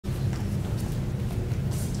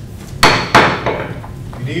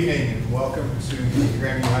Good evening and welcome to the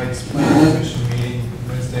Grandview Heights Planning Commission meeting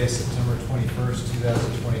Wednesday, September 21st,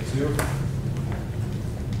 2022.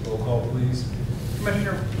 Roll call, please.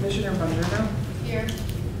 Commissioner Bongiorno. Here.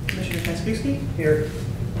 Commissioner Kaskowski. Here.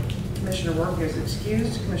 Commissioner Wark is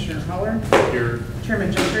excused. Commissioner Holler. Here.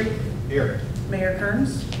 Chairman Gentry. Here. Mayor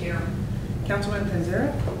Kearns. Here. Councilman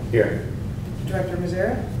Panzera. Here. Director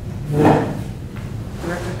Mazzara.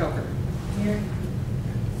 Director Felker. Here.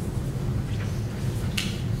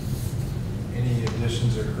 Any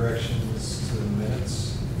additions or corrections to the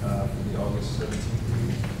minutes for the August 17th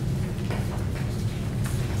meeting?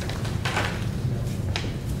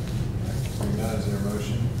 Seeing none, is there a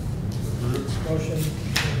motion to approve? Motion to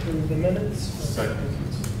approve the minutes. Second.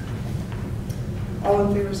 All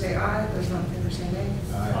in favor say aye. Those not in favor say nay.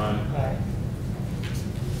 Aye.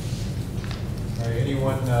 All right,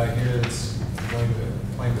 anyone here that's going to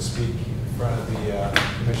plan to speak in front of the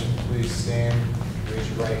commission, please stand, raise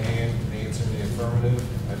your right hand, and answer in the affirmative.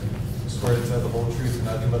 I swear to tell the whole truth and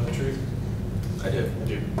nothing but the truth. I do.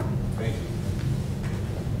 Thank you.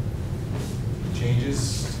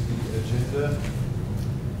 Changes to the agenda.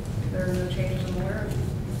 There are no changes in the order.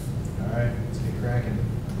 All right, let's get cracking.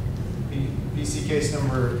 PC case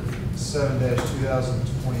number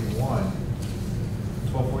 7-2021,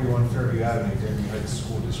 1241 Fairview Avenue, Grandview Heights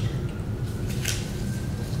School District.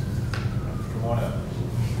 Come on up.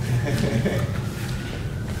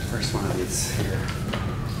 First one is here.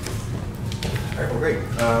 All right, well, great.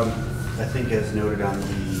 I think as noted on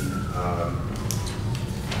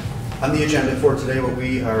the agenda for today, what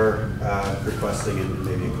we are requesting, and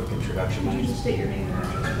maybe a quick introduction. Could you just state your name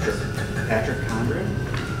and address? Sure. Patrick Condren,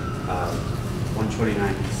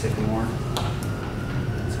 129 Sycamore.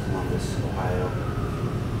 It's Columbus, Ohio,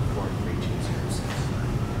 43206.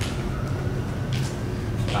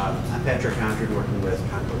 I'm Patrick Condren, working with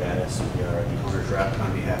Concordatus. We are the owner's rep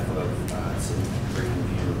on behalf of City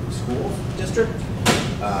Grandview School District.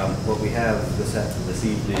 What we have this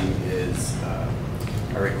evening is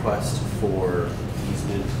a request for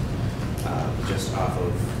easement just off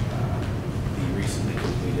of the recently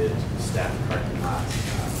completed staff parking lot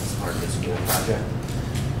as part of the school project.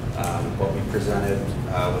 What we presented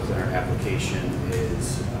within our application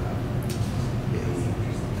is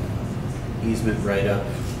an easement right up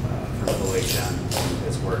from OHM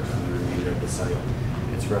that's worked on the remainder of the site.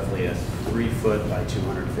 It's roughly a 3-foot by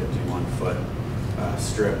 251-foot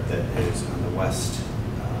strip that is on the west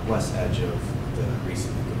edge of the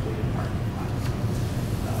recently completed parking lot.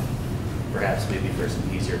 Perhaps maybe for some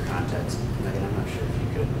easier context, Megan, I'm not sure if you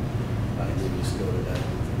could maybe just go to the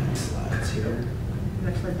next slides here.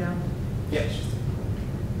 Next slide down. Yes.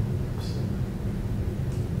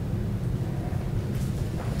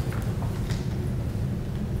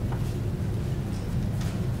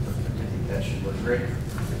 I think that should look great.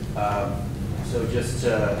 So just to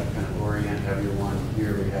kind of orient everyone,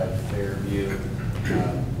 here we have Fairview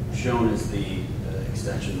shown as the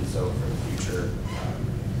extension. So for the future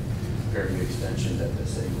Fairview extension that the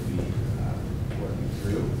city will be working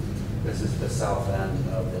through. This is the south end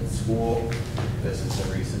of the school. This is the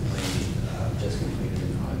recently just completed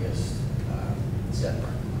in August staff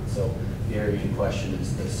parking lot. So the area in question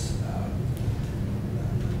is this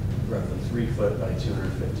roughly 3-foot by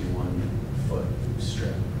 251-foot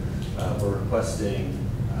strip. We're requesting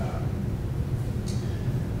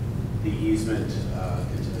the easement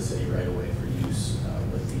into the city right away for use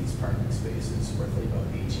with these parking spaces, roughly about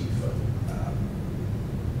 18-foot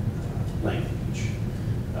length each.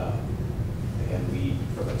 And we,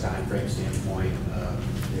 from a time frame standpoint,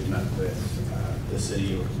 we've met with the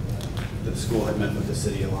city, the school had met with the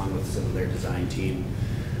city along with some of their design team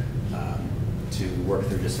to work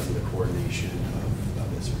through just some of the coordination of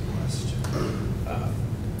this request.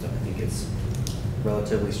 So I think it's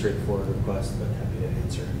relatively straightforward request, but happy to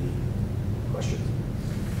answer any questions.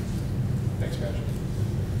 Thanks, Patrick.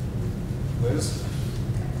 Liz?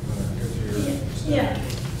 Go through your Yeah,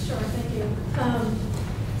 sure, thank you.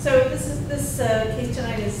 So this case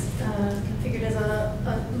tonight is configured as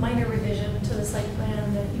a minor revision to the site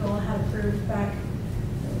plan that you all had approved back,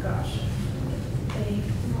 oh gosh,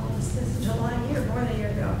 this is July, more than a year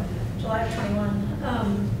ago, July of 21.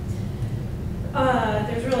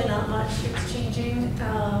 There's really not much that's changing.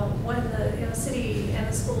 When the city and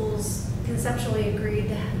the schools conceptually agreed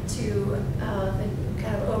to the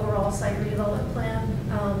kind of overall site redevelopment plan,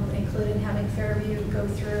 including having Fairview go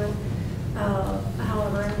through.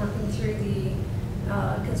 However, in working through the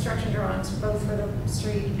construction drawings, both for the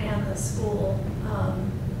street and the school,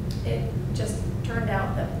 it just turned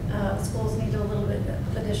out that schools needed a little bit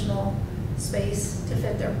of additional space to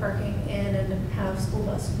fit their parking in and have school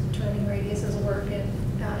bus turning radiuses work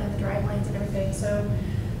in the drive lanes and everything. So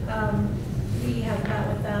we have met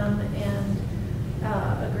with them and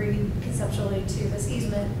agreed conceptually to this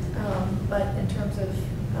easement, but in terms of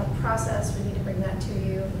process, we need to bring that to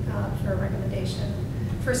you for a recommendation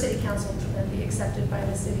for city council to then be accepted by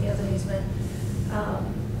the city as an easement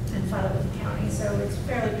and filed with the county. So it's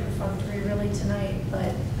fairly perfunctory really tonight,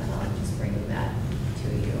 but just bringing that to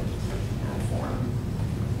you form.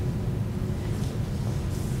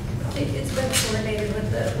 It's been coordinated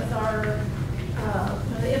with our,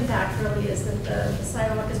 the impact really is that the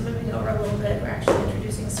sidewalk is moving over a little bit. We're actually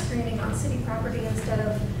introducing screening on city property instead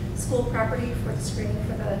of school property for the screening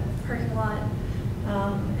for the parking lot.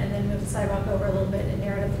 And then move the sidewalk over a little bit and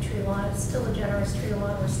narrow up the tree lawn. It's still a generous tree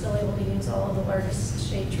lawn. We're still able to use all of the largest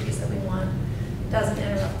shade trees that we want. It doesn't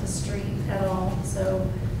interrupt the street at all. So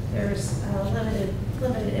there's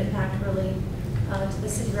limited impact really to the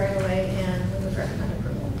city right away, and we would recommend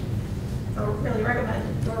approval. Or really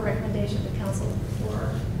recommend your recommendation to council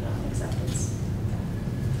for acceptance.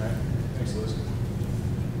 Okay, thanks, Liz.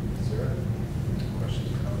 Sarah,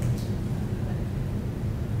 questions or comments?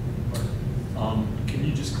 Mark? Can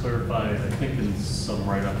you just clarify, I think in some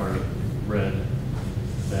write-up I read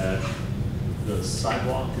that the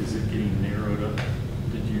sidewalk, is it getting narrowed up?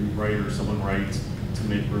 Did you write or someone write to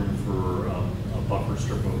make room for a buffer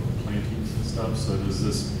strip of plantings and stuff? So does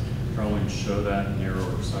this drawing show that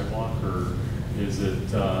narrower sidewalk, or is it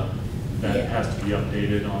that Yeah. has to be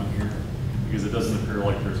updated on here? Because it doesn't appear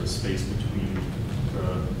like there's a space between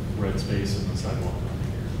the red space and the sidewalk on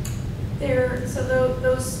here. So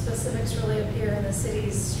those specifics really appear in the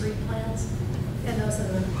city's street plans, and those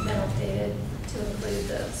have been updated to include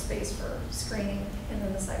the space for screening and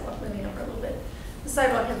then the sidewalk moving over a little bit. The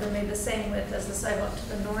sidewalk has been made the same width as the sidewalk to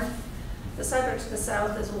the north. The sidewalk to the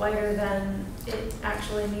south is wider than it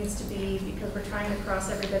actually needs to be because we're trying to cross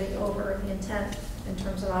everybody over. The intent in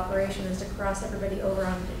terms of operation is to cross everybody over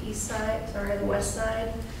on the the west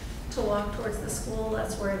side, to walk towards the school.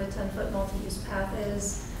 That's where the 10-foot multi-use path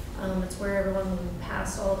is. It's where everyone will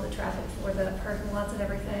pass all of the traffic for the parking lots and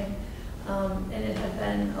everything. And it had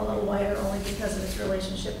been a little wider only because of its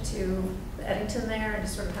relationship to Eddington there and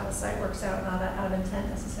just sort of how the site works out, not out of intent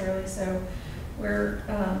necessarily. So we're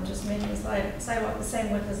just making the sidewalk the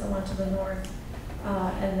same width as the one to the north,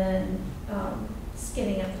 and then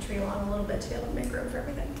skinning up the tree lawn a little bit to be able to make room for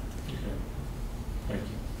everything. Okay. Thank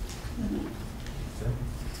you. Tim?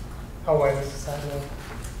 How wide is the sidewalk?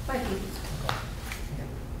 5 feet.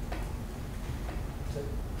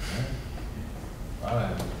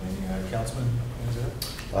 Any councilman, things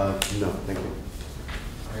No, thank you.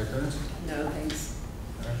 Mayor Kearns? No, thanks.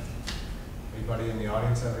 All right. Anybody in the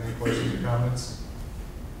audience have any questions or comments?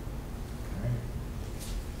 All right.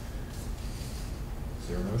 Is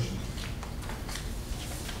there a motion?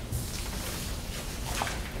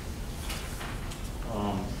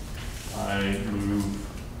 I move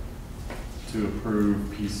to approve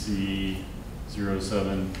PC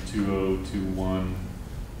 072021,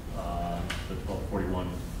 the 1241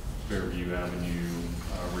 Fairview Avenue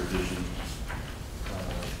revision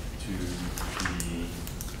to the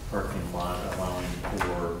parking lot, allowing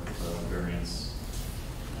for the variance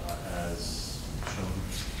as shown.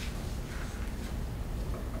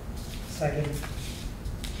 Second.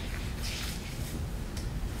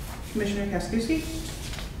 Commissioner Kaszewski,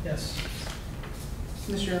 Yes.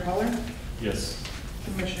 Commissioner Heller, Yes.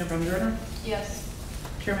 Commissioner Von Jordan, Yes.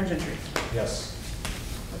 Chairman Gentry. Yes.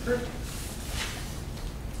 Approved.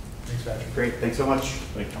 Thanks, Patrick. Great, thanks so much.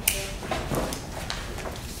 Thank you.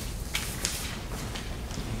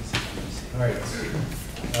 All right.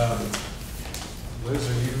 Liz,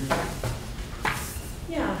 are you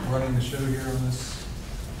Yeah. running the show here on this?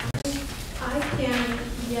 I can,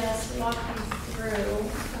 yes, walk you through,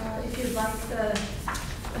 if you'd like the,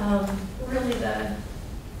 really the,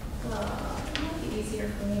 it might be easier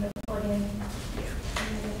for me to plug in.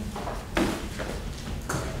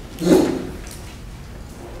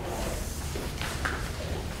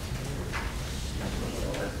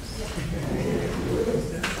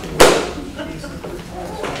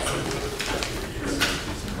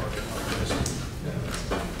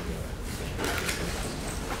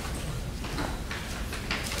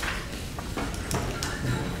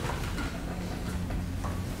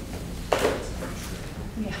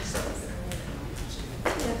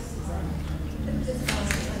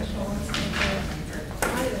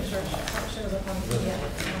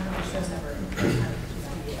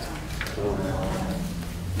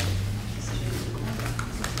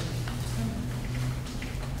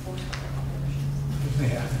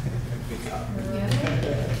 Yeah. Big cop.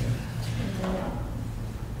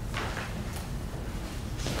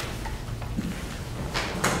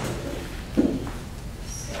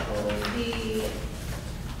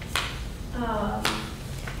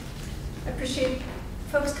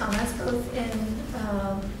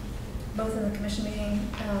 both in the commission meeting,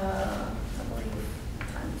 I believe,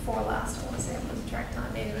 time before last, I want to say, I wasn't track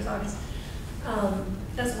time, maybe it was August,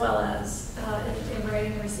 as well as in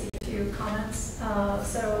writing, received a few comments.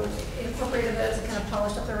 So incorporated those and kind of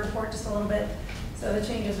polished up the report just a little bit. So the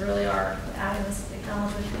changes really are adding this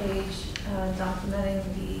acknowledgement page, documenting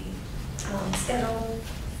the schedule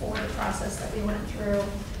for the process that we went through.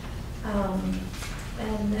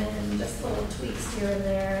 And then just little tweaks here and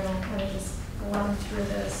there, and I'll kind of just run through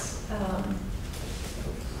this.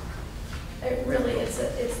 It really, it's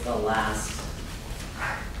the last,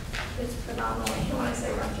 it's predominantly, when I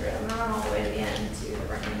say run through it, I'm gonna run all the way to the end to the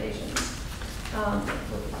recommendations.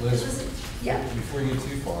 Liz, this is- yeah. before you get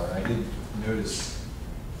too far, I did notice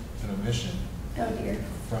an omission. Oh dear.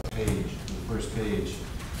 Front page, the first page,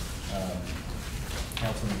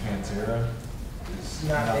 Councilman Panzera is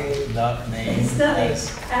Not named. not named. It's not, I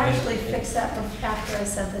as- actually fixed that after I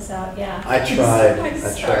sent this out, yeah. I tried. I'm I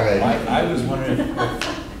sorry. tried. I was wondering if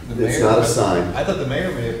the mayor. It's not a sign. I thought the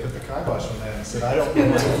mayor may have put the kibosh on that and said, I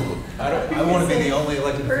want to be the only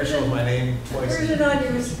elected official with my name The twice. version on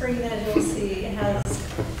your screen, as you'll see, it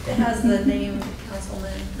has the name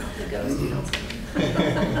councilman, not the ghost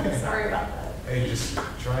councilman. Sorry about that. Hey, just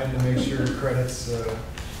trying to make sure credits,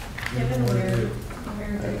 Given given what we're, to do.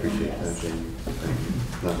 we're I appreciate that, yes. Jamie.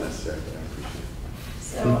 Not necessary, but I appreciate it.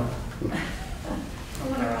 So, I'm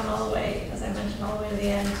gonna run all the way, as I mentioned, all the way to the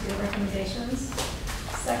end to the recommendations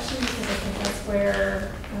section, because I think that's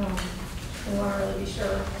where, we wanna really be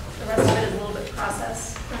sure. The rest of it is a little bit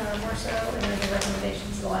process, more so, and then the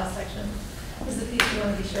recommendations is the last section. Is the piece you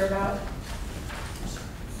wanna be sure about?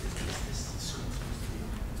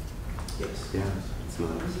 Yes. Yeah, it's not.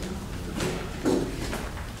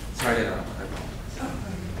 Sorry to interrupt. I apologize.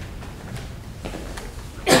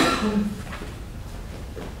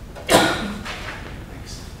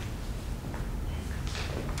 Thanks.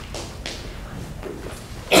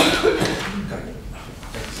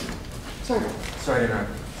 Sorry to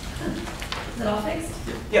interrupt. Is it all fixed?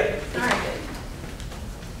 Yep. All right, good.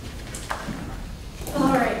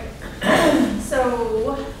 All right,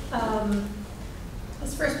 so,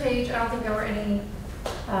 this first page, I don't think there were any,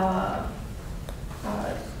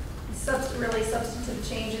 really substantive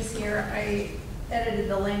changes here. I edited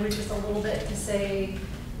the language just a little bit to say,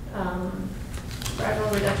 gradual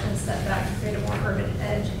reduction setback to create a more urban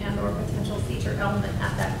edge and or potential feature element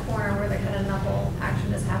at that corner where the kind of knuckle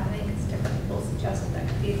action is happening, because different people suggest that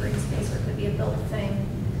could be a green space or it could be a built thing,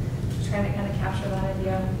 trying to kind of capture that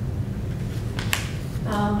idea.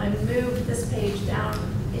 I moved this page down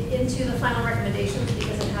into the final recommendations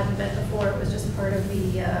because it hadn't been before. It was just part of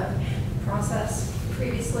the process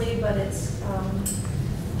previously, but it's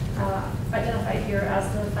identified here as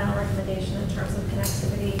the final recommendation in terms of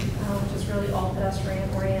connectivity, which is really all pedestrian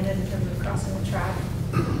oriented in terms of crossing the track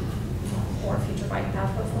or future bike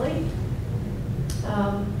path, hopefully.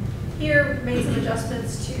 Here, made some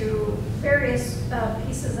adjustments to various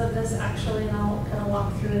pieces of this actually, and I'll kind of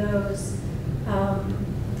walk through those.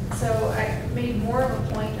 So I made more of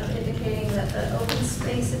a point of indicating that the open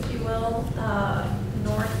space, if you will,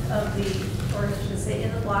 north of the, or I should say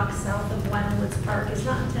in the block south of Wyman Woods Park is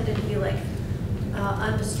not intended to be like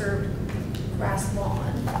undisturbed grass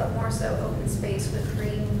lawn, but more so open space with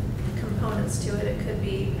green components to it. It could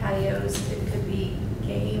be patios, it could be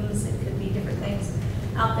games, it could be different things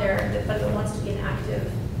out there, but it wants to be an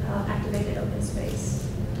active, activated open space.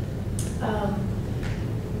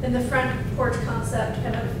 In the front porch concept,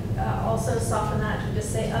 kind of also soften that to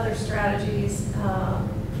just say other strategies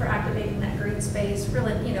for activating that green space.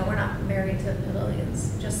 Really, you know, we're not married to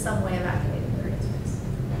pavilions, just some way of activating the green space.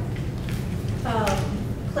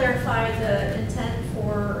 Clarify the intent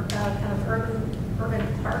for kind of urban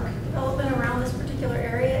park development around this particular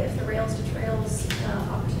area if the Rails to Trails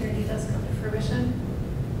opportunity does come to fruition.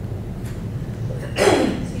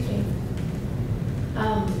 Excuse me.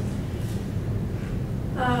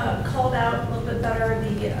 Called out a little bit better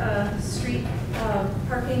the street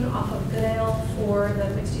parking off of Goodale for the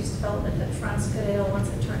mixed-use development that fronts Goodale once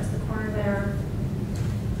it turns the corner there.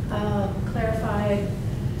 Clarified,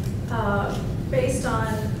 based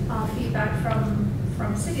on feedback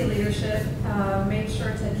from city leadership, made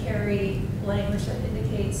sure to carry language that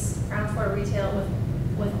indicates ground floor retail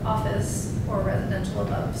with office or residential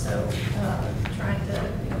above. So trying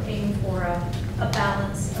to aim for a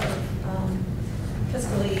balance of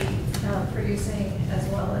fiscally producing as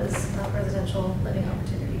well as residential living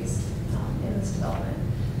opportunities in this development.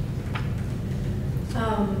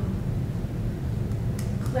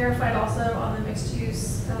 Clarified also on the mixed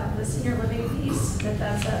use, the senior living piece,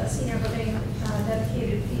 that's a senior living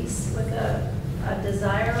dedicated piece with a a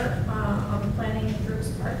desire on the planning group's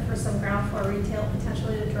part for some ground floor retail,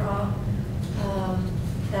 potentially to draw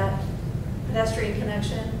that pedestrian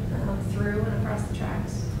connection through and across the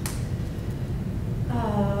tracks.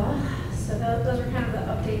 So those are kind of the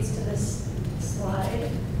updates to this slide.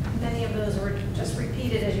 Many of those were just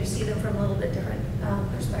repeated as you see them from a little bit different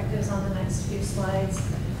perspectives on the next few slides.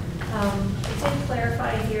 I did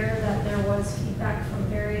clarify here that there was feedback from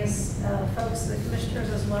various folks, the commissioners,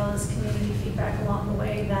 as well as community feedback along the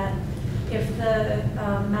way, that if the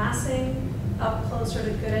massing up closer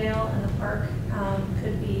to Goodale and the park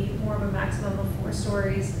could be more of a maximum of 4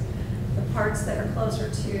 stories, the parts that are closer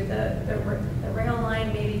to the rail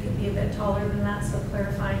line maybe could be a bit taller than that, so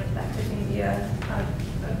clarifying if that could maybe be a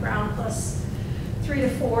ground plus 3 to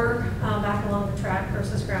 4 back along the track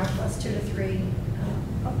versus ground plus 2 to 3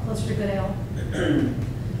 up closer to Goodale.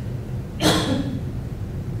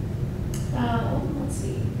 Let's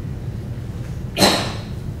see.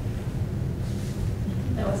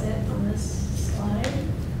 That was it on this slide.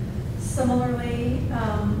 Similarly,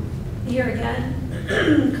 here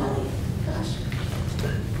again, Colleen, gosh.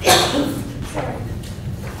 Sorry.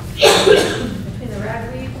 Between the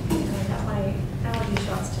ragweed and I got my allergy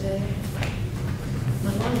shots today.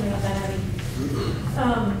 My lungs are not that heavy.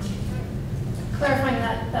 Clarifying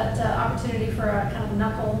that opportunity for a kind of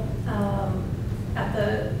knuckle at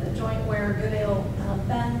the joint where Goodale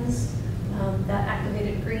bends, that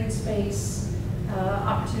activated green space,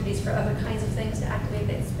 opportunities for other kinds of things to activate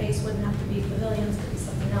that space wouldn't have to be pavilions, could be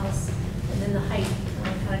something else, and then the height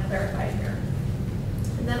kind of clarified here.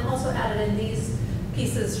 And then also added in these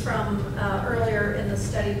pieces from earlier in the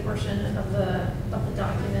study portion of the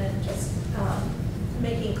document, just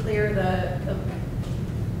making clear the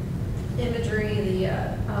imagery,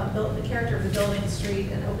 the character of the building,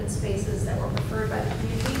 street, and open spaces that were preferred by the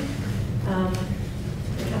community.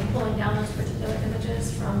 Kind of pulling down those particular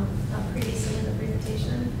images from previously in the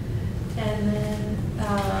presentation, and then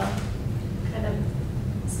kind of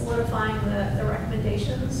solidifying the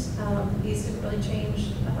recommendations. These didn't really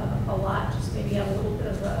change a lot, just maybe add a little bit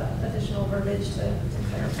of additional verbiage to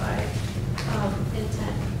clarify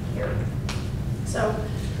intent here. So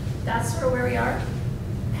that's sort of where we are.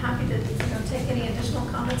 Happy to take any additional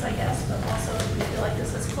comments, I guess, but also if we feel like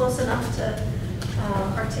this is close enough to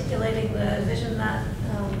articulating the vision that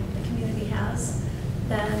the community has,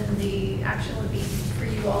 then the action would be for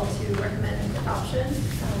you all to recommend adoption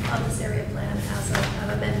of this area plan as an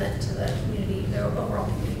amendment to the overall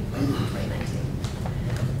community plan for 2019.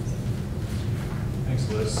 Thanks,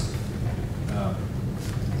 Liz.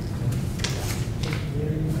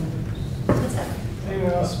 What's that?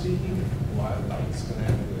 Anyone else speaking? Why, what's going to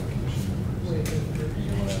happen to the commission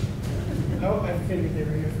members? Oh, I figured they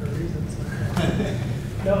were here for a reason. So.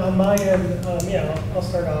 No, on my end, yeah, I'll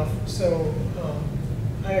start off. So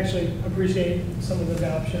I actually appreciate some of the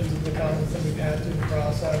adoptions of the comments that we've had through the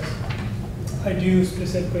process. I do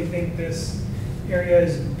specifically think this area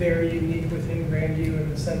is very unique within Grandview in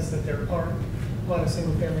the sense that there aren't a lot of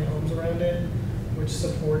single-family homes around it, which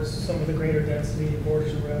supports some of the greater density,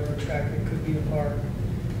 borders of railroad track that could be a park,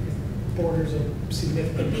 borders of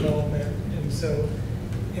significant development. And so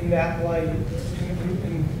in that light,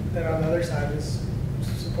 and then on the other side is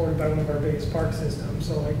supported by one of our biggest park systems.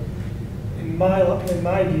 So like in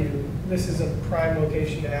my view, this is a prime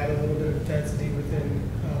location to add a little bit of density within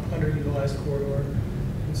underutilized corridor.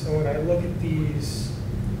 And so when I look at these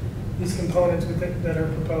components that are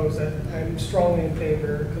proposed, I'm strongly in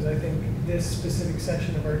favor, because I think this specific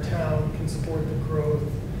section of our town can support the growth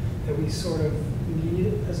that we sort of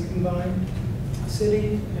need as a combined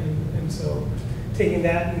city. And so taking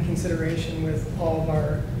that in consideration with all of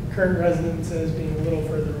our current residences being a little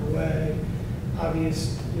further away,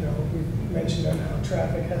 obvious, we've mentioned on how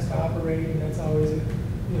traffic has to operate, and that's always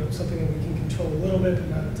something that we can control a little bit, but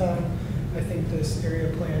not a ton. I think this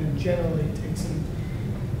area plan generally takes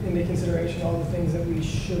into consideration all the things that we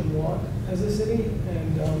should want as a city,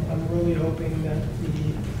 and I'm really hoping that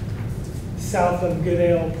the south of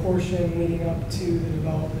Goodale portion leading up to the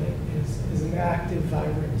development is an active,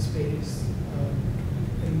 vibrant space.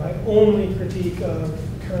 And my only critique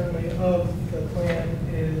currently of the plan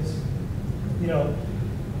is,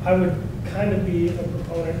 I would kind of be a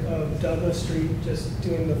proponent of Douglas Street just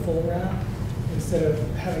doing the full wrap instead of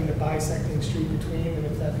having the bisecting street between, and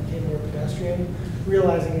if that became more pedestrian,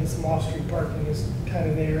 realizing that some off-street parking is kind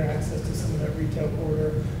of there, access to some of that retail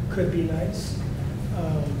corridor could be nice.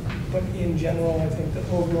 But in general, I think the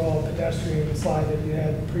overall pedestrian slide that you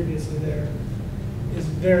had previously there is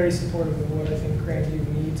very supportive of what I think Grandview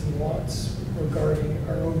needs and wants regarding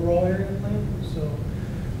our overall area plan. So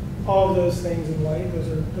all of those things in light,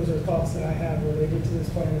 those are thoughts that I have related to this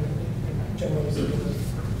plan and generally speaking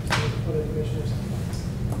with other commissioners.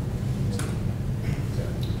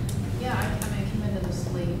 Yeah, I mean, I came into this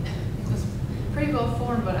late. It was pretty well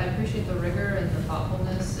formed, but I appreciate the rigor and the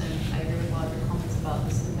thoughtfulness, and I agree with a lot of your comments about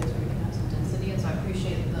this is a place where we can have some density, and so I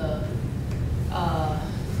appreciate the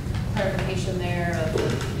clarification there of the,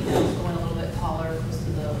 going a little bit taller close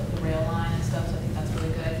to the rail line and stuff, so I think that's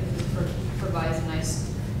really good. I think this provides a nice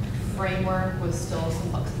framework with still some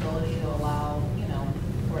flexibility to allow,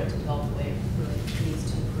 for it to develop the way it really needs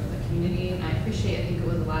to improve the community. And I appreciate, I think it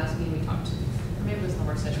was the last meeting we talked, or maybe it was the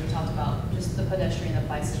work session, we talked about just the pedestrian and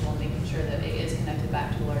bicycle, making sure that it is connected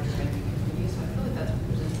back to a larger range of community. So I feel like that's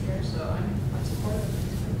represented here, so I'm supportive.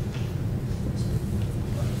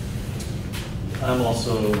 I'm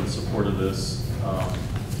also in support of this.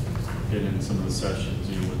 Been in some of the sessions,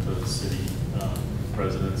 with the city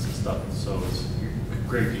presidents and stuff. So it's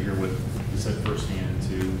great to hear what you said firsthand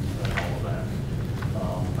too, and all of that.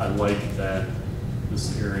 I like that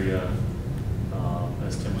this area,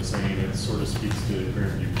 as Tim was saying, it sort of speaks to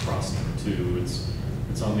Grandview Crossing too. It's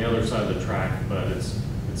on the other side of the track, but it's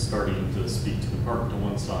starting to speak to the park to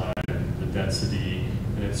one side, and the density,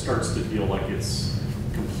 and it starts to feel like it's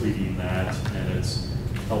completing that, and it's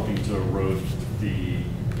helping to erode the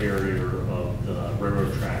barrier of the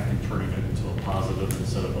railroad track and turning it into a positive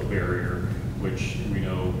instead of a barrier, which we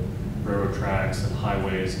know railroad tracks and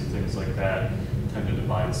highways and things like that tend to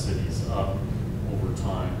divide cities up over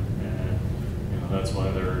time. And that's why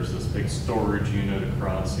there's this big storage unit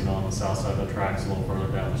across, on the south side of the tracks a little further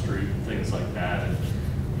down the street, and things like that. And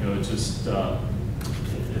it just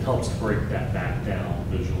it helps break that back down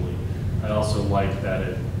visually. I also like that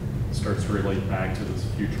it starts to relate back to this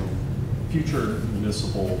future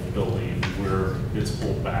municipal building where it's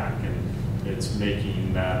pulled back and it's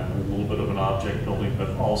making that a little bit of an object building, but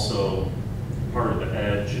also part of the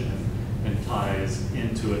edge and ties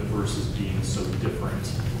into it versus being so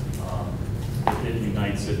different. It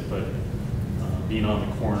unites it, but being on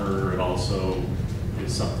the corner, it also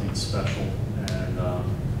is something special. And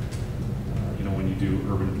when you do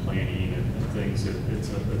urban planning and things,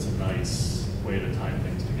 it's a nice way to tie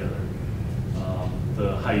things together.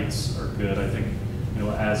 The heights are good. I think,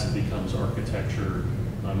 as it becomes architecture,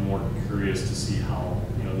 I'm more curious to see how,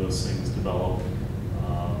 those things develop.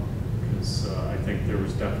 Because I think there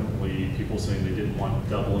was definitely people saying they didn't want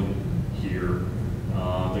doubling here.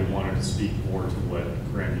 They wanted to speak more to what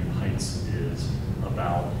Grandview Heights is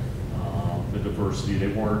about, the diversity. They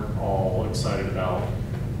weren't all excited about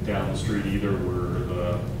down the street either,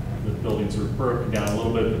 where the buildings are broken down a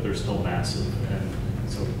little bit, but they're still massive. And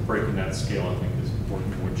so breaking that scale, I think, is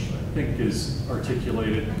important, which I think is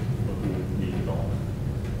articulated, but will need development.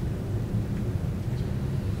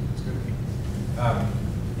 That's good.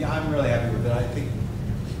 Yeah, I'm really happy with it. I think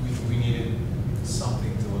we needed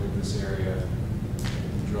something to look at this area,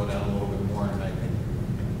 drill down a little bit more, and I think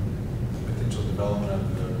the potential development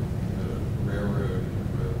of the railroad,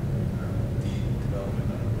 the development,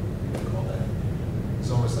 I don't know what you call that, it's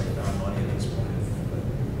almost like found money at this point. But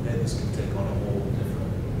this can take on a whole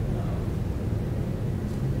different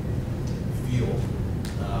feel.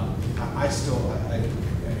 I agree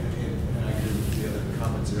with the other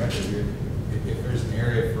comments directly here. If there's an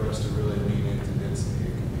area for us to really lean into density,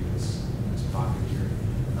 it could be this pocket here.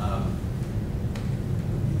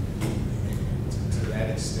 To that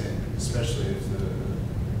extent, especially as the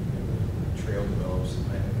trail develops,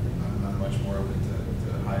 I'm much more open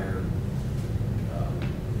to higher,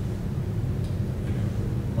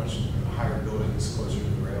 much higher buildings closer to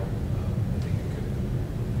the rail. I think it could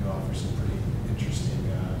offer some pretty interesting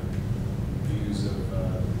views of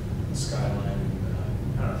the skyline.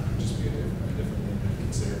 And I don't know, just be a different thing to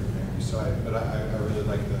consider. So I really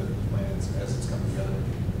like the plans as it's come together,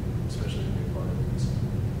 especially the big part of this.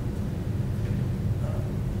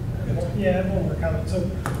 Yeah, I have one more comment. So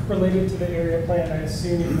related to the area plan, I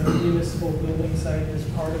assume the municipal building site is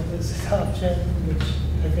part of this adoption, which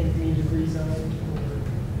I think needed rezoned or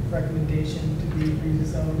recommendation to be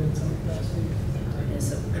rezoned in some capacity. Yeah,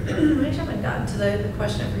 so we actually haven't gotten to the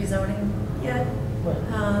question of rezoning yet. Right.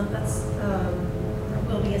 That's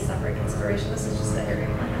will be a separate consideration. This is just the area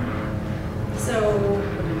plan. So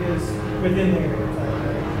But it is within the area plan,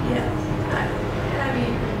 right? yeah, I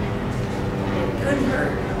mean, it couldn't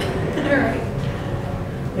hurt. All right.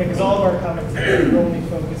 Yeah, because all of our comments are only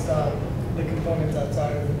focused on the components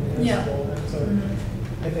outside of the municipal. And so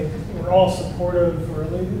I think we're all supportive, or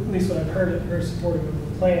at least what I've heard, are supportive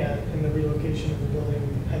of the plan and the relocation of the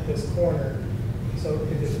building at this corner. So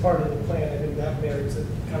if it's part of the plan, I think that merits a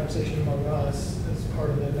conversation among us as part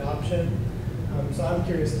of the adoption. So I'm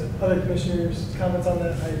curious, the other commissioners' comments on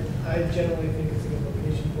that, I generally think it's a good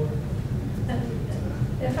location for it. And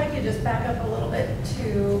if I could just back up a little bit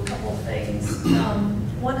to a couple of things.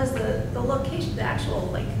 One is the location, the actual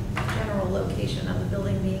like general location of the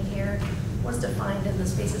building being here was defined in the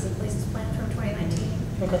Spaces and Places Plan from 2019.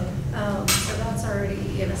 Okay. So that's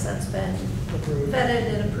already, in a sense, been Approved.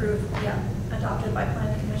 vetted and approved, yeah, adopted by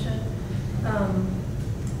Planning Commission.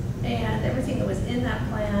 And everything that was in that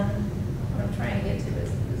plan, what I'm trying to get to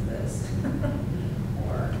is this.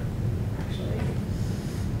 Or actually,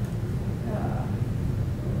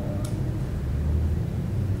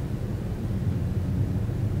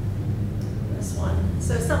 this one.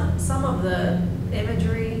 So some of the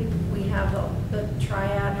imagery, we have the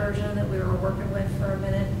triad version that we were working with for a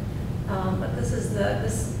minute. But this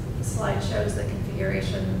slide shows the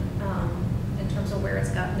configuration in terms of where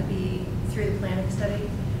it's gotten to be through the planning study.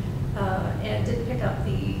 And did pick up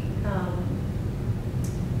the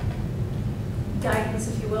guidance,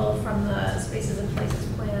 if you will, from the Spaces and Places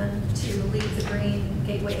plan to leave the green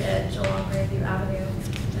gateway edge along Grandview Avenue and to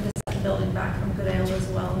set the building back from Goodale as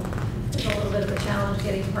well. There's a little bit of a challenge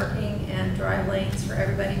getting parking and drive lanes for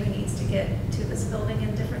everybody who needs to get to this building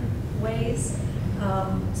in different ways.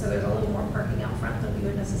 So there's a little more parking out front than we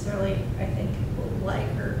would necessarily, I think, like,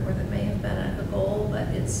 or that may have been a goal, but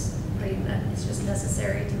it's just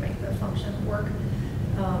necessary to make the function work.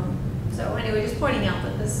 So anyway, just pointing out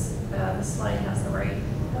that this slide has the right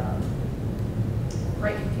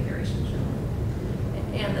configuration shown,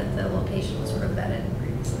 and that the location was sort of vetted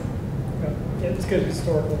previously. Okay. Yeah, it's good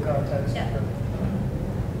historical context. Yeah.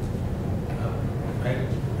 I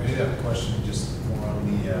did have a question just more on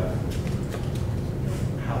the,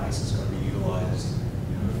 how this is going to be utilized, if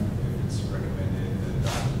it's recommended and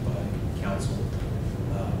adopted by council.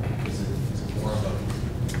 Is it more of a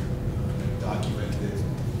document that if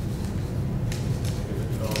a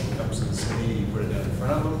developer comes to the city, you put it down in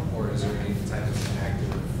front of them, or is there any type of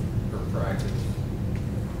active or proactive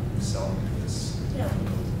selling of this? Yeah.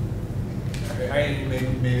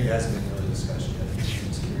 Maybe it hasn't been really discussed yet. I'm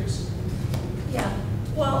just curious. Yeah,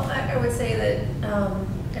 well, I would say that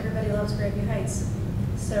everybody loves Grandview Heights.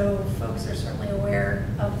 So folks are certainly aware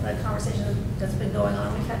of the conversation that's been going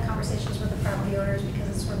on. We've had conversations with the property owners because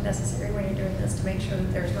it's sort of necessary when you're doing this to make sure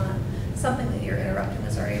that there's not something that you're interrupting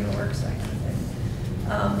that's already in the works, that kind of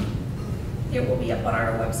thing. It will be up on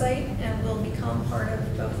our website and will become part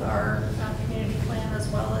of both our community plan as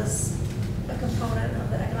well as a component of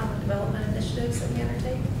the economic development initiatives that we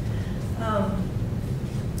undertake.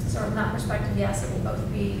 So from that perspective, yes, it will both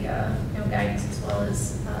be guidance as well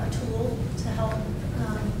as a tool to help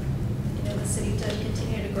the city to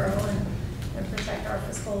continue to grow and protect our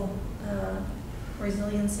fiscal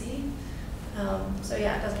resiliency. So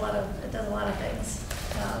yeah, it does a lot of things.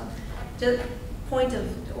 Just point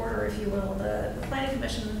of order, if you will, the Planning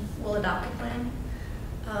Commission will adopt a plan.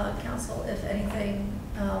 Council, if anything,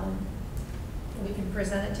 we can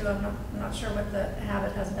present it to them. I'm not sure what the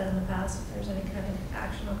habit has been in the past, if there's any kind of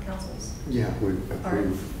action on councils. Yeah, we Art?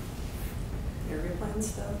 approve. Area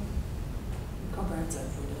plans though, comprehensive,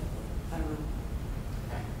 I don't know.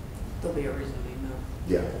 There'll be a rezoning though.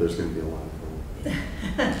 Yeah, there's going to be a lot of them.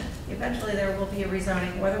 Eventually, there will be a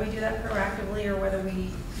rezoning, whether we do that proactively or whether we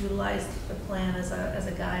utilize the plan as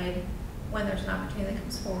a guide when there's an opportunity that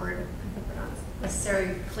comes forward. I think we're not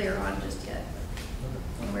necessarily clear on just yet,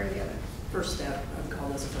 one way or the other. First step, I would call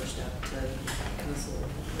this a first step to council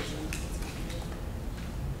vision.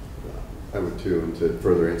 I would too, and to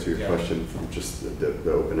further answer your Yeah. question from just the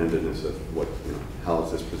open-endedness of what, how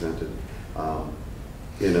is this presented?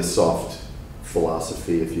 In a soft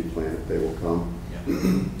philosophy, if you plan it, they will come.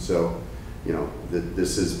 Yeah. So,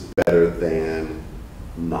 this is better than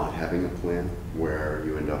not having a plan where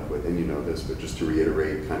you end up with, and you know this, but just to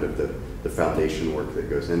reiterate, kind of the foundation work that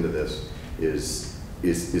goes into this is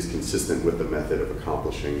consistent with the method of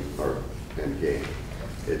accomplishing our end game.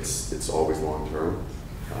 It's always long-term,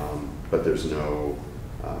 but there's no,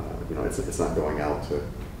 it's not going out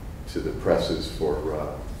to the presses for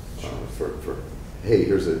hey,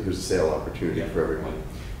 here's a sale opportunity Yeah. for everyone.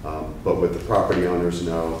 But with the property owners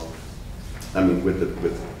with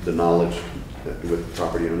the knowledge, with the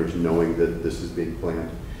property owners knowing that this is being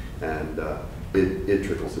planned, and it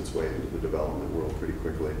trickles its way into the development world pretty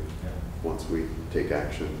quickly. Yeah. Once we take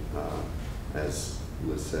action, as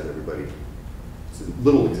Liz said, everybody, it's a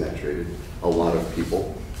little exaggerated, a lot of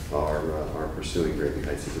people are pursuing Grandview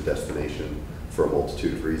Heights as a destination for a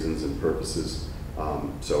multitude of reasons and purposes.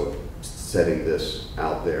 So setting this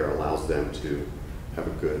out there allows them to have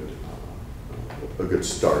a good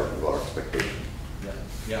start of our expectation.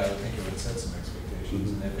 Yeah, I think it would set some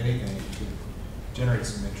expectations, and if anything, it could generate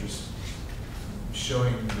some interest,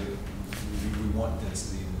 showing that we want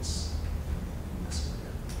density in this area.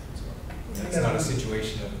 So it's not a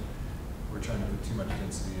situation of we're trying to put too much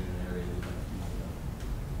density in an area.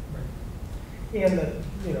 And that,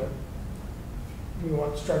 you know, we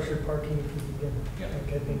want structured parking from the beginning. Yeah.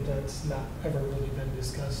 Like, I think that's not ever really been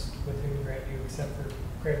discussed within Grandview except for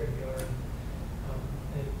Grandview Yard.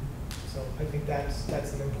 And so I think that's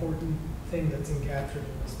an important thing that's encaptured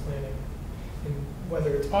in this planning. And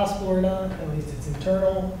whether it's possible or not, at least it's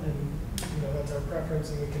internal, and, you know, that's our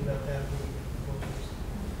preference, and we can vet that with proposals.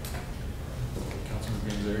 Councilman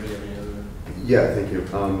Greenberg, do you have any other? Yeah, thank you.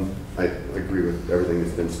 I agree with everything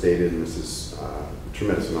that's been stated, and this is a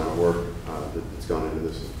tremendous amount of work that's gone into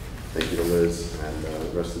this. Thank you to Liz and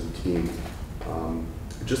the rest of the team.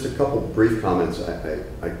 Just a couple brief comments.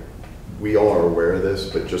 We all are aware of this,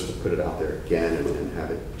 but just to put it out there again and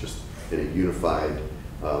have it just in a unified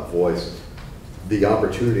voice, the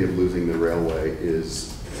opportunity of losing the railway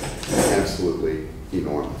is absolutely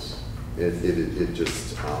enormous.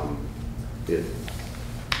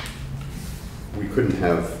 We couldn't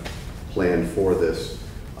have planned for this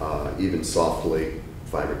even softly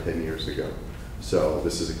 5 or 10 years ago. So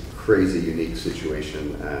this is a crazy unique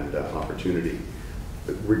situation and opportunity.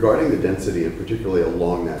 But regarding the density, and particularly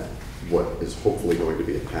along that, what is hopefully going to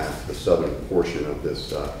be a path, the southern portion of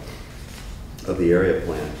this, of the area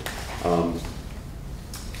plan,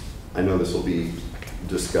 I know this will be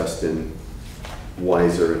discussed in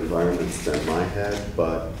wiser environments than my head,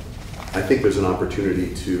 but I think there's an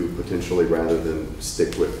opportunity to potentially, rather than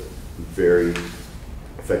stick with very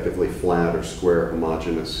effectively flat or square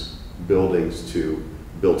homogeneous buildings, to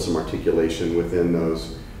build some articulation within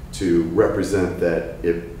those to represent that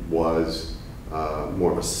it was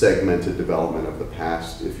more of a segmented development of the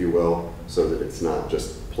past, if you will, so that it's not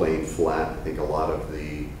just plain flat. I think a lot of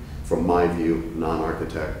the, from my view,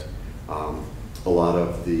 non-architect, a lot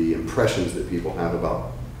of the impressions that people have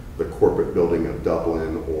about the corporate building of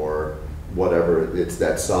Dublin or whatever, it's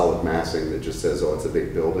that solid massing that just says, oh, it's a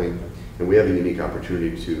big building. And we have a unique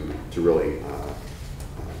opportunity to really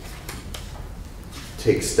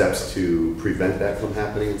take steps to prevent that from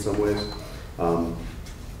happening in some ways.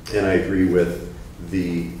 And I agree with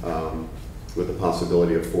the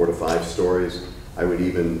possibility of 4 to 5 stories. I would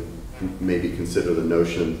even maybe consider the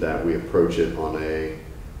notion that we approach it on a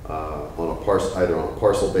parcel, either on a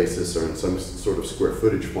parcel basis or in some sort of square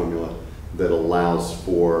footage formula that allows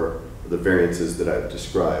for the variances that I've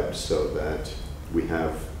described, so that we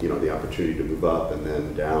have, you know, the opportunity to move up and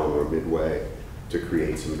then down or midway to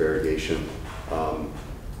create some variegation.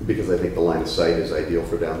 Because I think the line of sight is ideal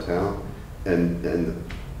for downtown, and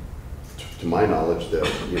to my knowledge, the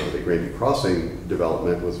Grandview Crossing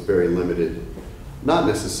development was very limited, not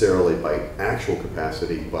necessarily by actual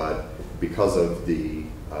capacity, but because of the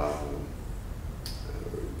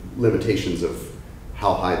limitations of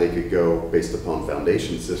how high they could go based upon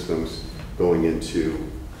foundation systems going into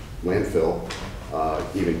landfill,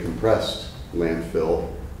 even compressed landfill.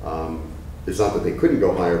 It's not that they couldn't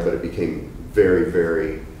go higher, but it became very,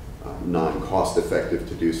 very non-cost effective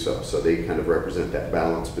to do so. So they kind of represent that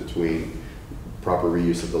balance between proper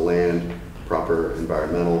reuse of the land, proper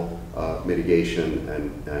environmental mitigation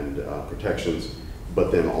and protections,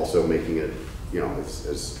 but then also making it, you know,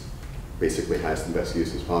 as basically highest and best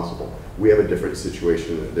use as possible. We have a different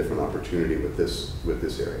situation and a different opportunity with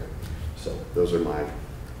this area. So those are my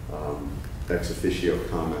ex officio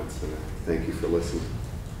comments, and thank you for listening.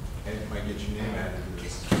 And it might get your name added to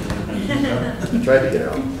this. I tried to get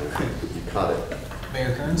out. You caught it.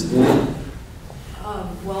 Mayor Kearns?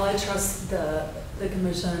 Well, I trust the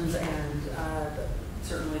commissions and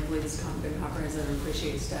certainly believe it's been comprehensive and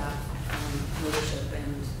appreciate staff, leadership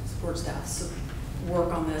and support staff's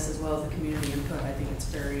work on this, as well as the community input. I think it's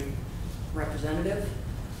very representative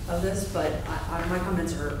of this, but my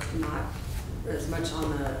comments are not as much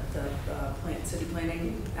on the city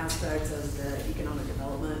planning aspects as the economic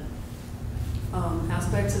development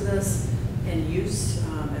aspects of this and use.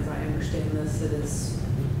 As I understand this, it is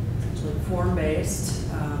essentially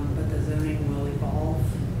form-based, but the zoning will evolve.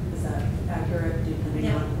 Is that accurate,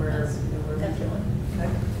 depending on where? Definitely.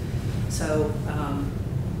 Okay. So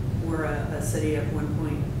we're a city of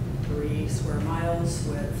 1.3 square miles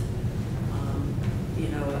with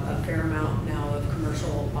a fair amount now of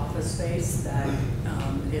commercial office space that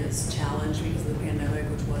is challenged because of the pandemic,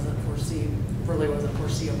 which really wasn't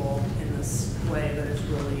foreseeable in this way, but is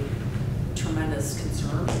really tremendous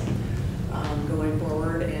concern going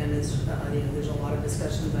forward. And is there's a lot of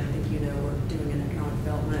discussions. I think we're doing an economic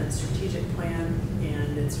development strategic plan,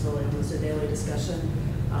 and it's really almost a daily discussion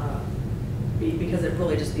because it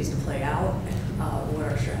really just needs to play out what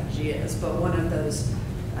our strategy is. But one of those,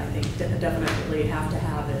 I think, definitely have to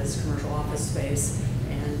have is commercial office space.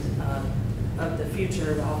 And of the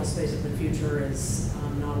future, the office space of the future is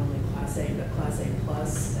not only Class A, but Class A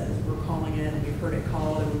plus, as we're calling it, and you've heard it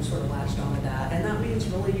called, and we've sort of latched onto that. And that means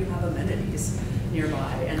really you have amenities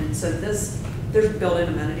nearby. And so there's built-in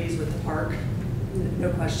amenities with the park,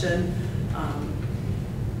 no question.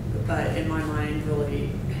 But in my mind,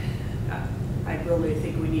 really, I really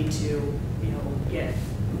think we need to, get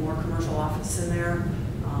more commercial office in there,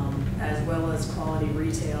 as well as quality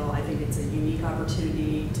retail. I think it's a unique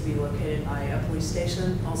opportunity to be located by a police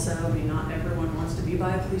station also. I mean, not everyone wants to be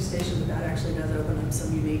by a police station, but that actually does open up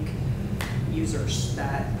some unique users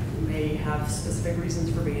that may have specific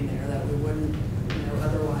reasons for being there that we wouldn't,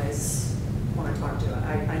 otherwise want to talk to.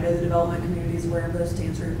 I know the development community is aware of this, to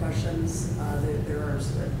answer your questions. I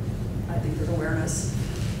think there's awareness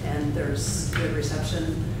and there's good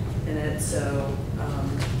reception in it. So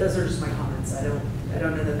those are just my comments. I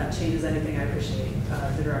don't know that changes anything. I appreciate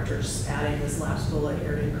the directors adding this last bullet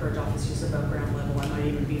here to encourage office use above ground level. I might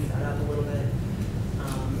even beef that up a little bit.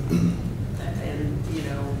 And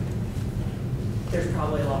there's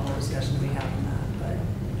probably a lot more discussion to be had on that.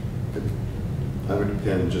 But I would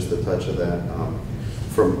pin just a touch of that.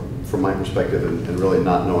 From my perspective, and really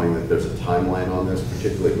not knowing that there's a timeline on this,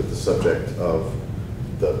 particularly with the subject of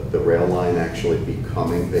the rail line actually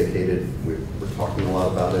becoming vacated. We're talking a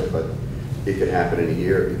lot about it, but it could happen in a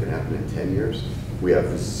year, it could happen in 10 years. We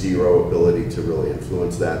have zero ability to really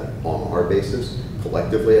influence that on our basis.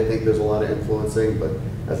 Collectively, I think there's a lot of influencing, but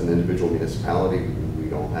as an individual municipality, we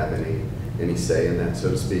don't have any say in that,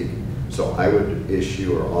 so to speak. So I would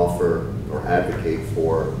issue or offer or advocate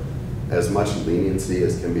for as much leniency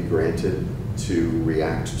as can be granted to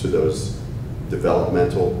react to those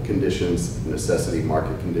developmental conditions, necessity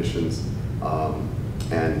market conditions,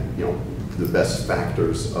 and the best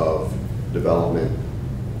factors of development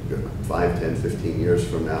 5, 10, 15 years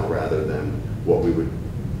from now, rather than what we would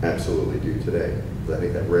absolutely do today. Because I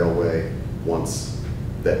think that railway, once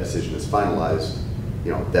that decision is finalized,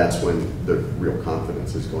 that's when the real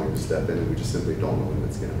confidence is going to step in, and we just simply don't know when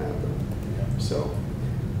that's going to happen. So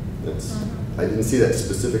I didn't see that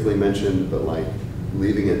specifically mentioned, but like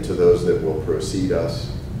leaving it to those that will precede us,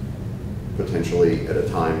 potentially at a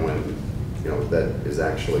time when that is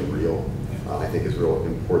actually real, I think is real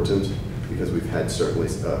important, because we've had certainly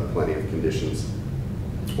plenty of conditions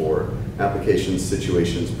or applications,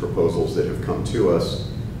 situations, proposals that have come to us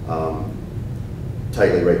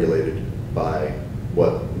tightly regulated by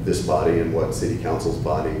what this body and what City Council's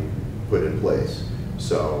body put in place.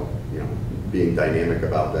 So, being dynamic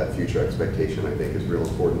about that future expectation, I think, is real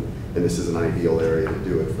important. And this is an ideal area to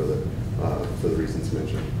do it for the reasons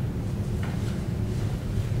mentioned.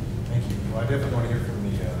 Thank you. Well, I definitely want to hear from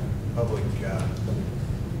the public.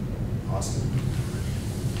 Austin.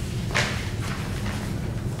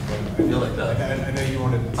 I feel like that. I know you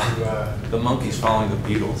wanted to. The monkey's following the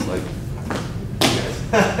Beatles, like,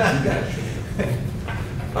 you guys.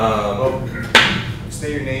 Well,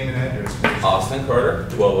 state your name and address, please. Austin Carter,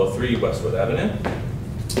 1203 Westwood Avenue.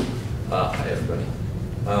 Hi, everybody.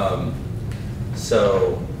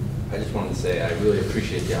 So I just wanted to say I really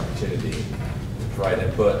appreciate the opportunity to provide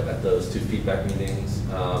input at those 2 feedback meetings.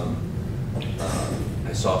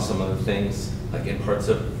 I saw some of the things, like in parts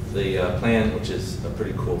of the plan, which is a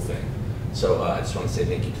pretty cool thing. So I just want to say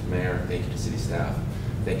thank you to the mayor, thank you to city staff,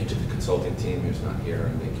 thank you to the consulting team who's not here,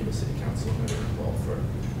 and thank you to city council who are involved for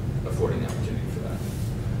affording the opportunity for that.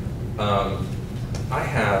 I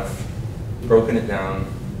have broken it down.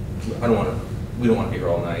 We don't want to be here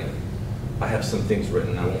all night. I have some things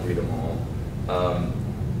written, I won't read them all.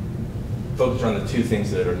 Focus on the 2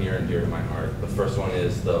 things that are near and dear to my heart. The first one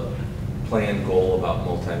is the planned goal about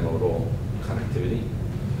multimodal connectivity.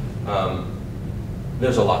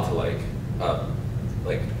 There's a lot to like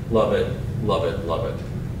love it, love it, love it.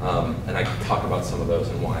 And I can talk about some of those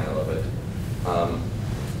and why I love it.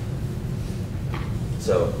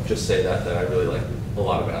 So just say that I really like a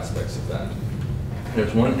lot of aspects of that.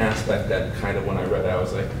 There's one aspect that kind of when I read it, I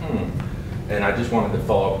was like, and I just wanted to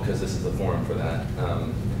follow up because this is the forum for that.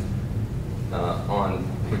 On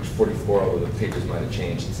page 44, although the pages might have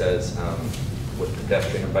changed, it says with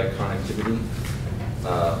pedestrian and bike connectivity,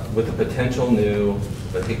 with a potential new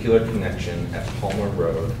vehicular connection at Palmer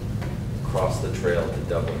Road across the trail to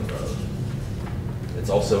Dublin Road. It's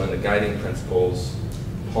also in the guiding principles,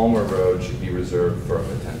 Palmer Road should be reserved for a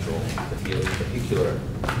potential vehicular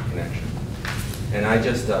connection. And I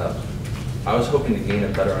was hoping to gain a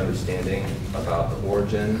better understanding about the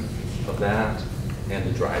origin of that and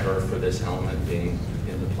the driver for this element being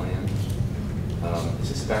in the plan. Is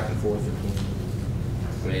this back and forth?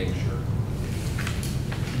 I mean, sure.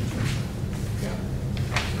 Yeah.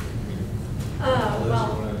 Liz, Well, you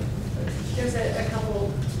wanna- there's a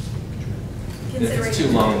couple If considerations. it's too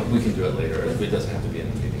long, we can do it later. It doesn't have to be in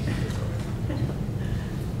the meeting.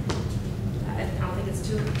 I don't think it's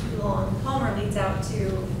too long. Palmer leads out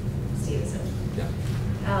to Stevenson, Yeah.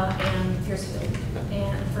 and Piercefield,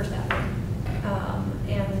 and First Avenue.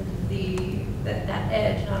 And that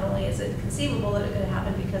edge, not only is it conceivable that it could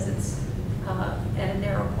happen because it's at a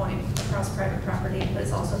narrow point across private property, but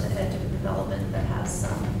it's also the edge of a development that has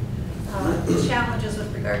some challenges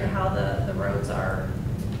with regard to how the roads are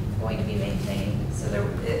going to be maintained. So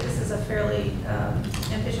this is a fairly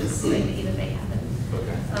ambitious thing to even make happen.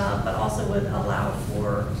 Okay. But also would allow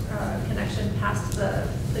for connection past the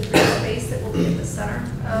green space that will be at the center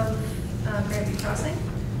of Grandview Crossing.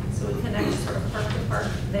 So we connect sort of park to park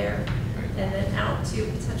there, and then out to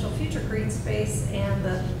potential future green space and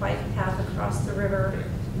the bike path across the river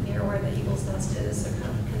near where the Eagle's Nest is. So kind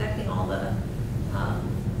of connecting all the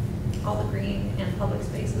green and public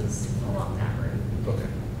spaces along that route. Okay.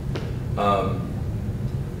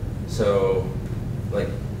 So, like,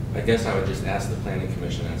 I guess I would just ask the planning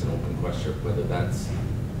commission as an open question, whether that's,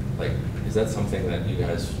 like, is that something that you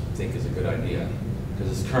guys think is a good idea?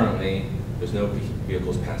 Because currently, there's no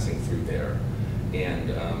vehicles passing through there.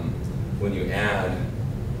 And when you add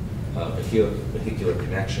vehicular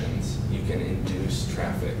connections, you can induce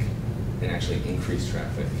traffic and actually increase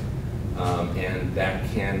traffic. And that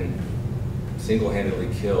can single-handedly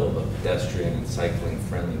kill the pedestrian and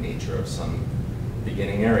cycling-friendly nature of some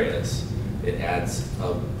beginning areas. It adds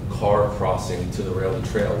a car crossing to the rail to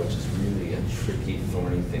trail, which is really a tricky,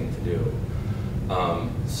 thorny thing to do.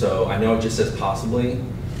 So I know it just says possibly,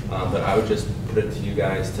 but I would just put it to you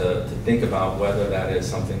guys to think about whether that is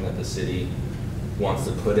something that the city wants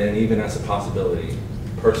to put in, even as a possibility.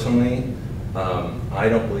 Personally, I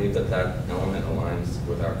don't believe that element aligns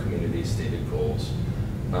with our community's stated goals.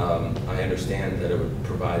 I understand that it would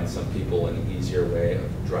provide some people an easier way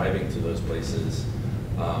of driving to those places.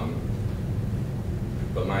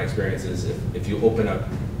 But my experience is if you open up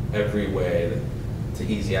every way to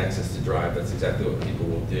easy access to drive, that's exactly what people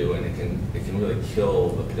will do, and it can really kill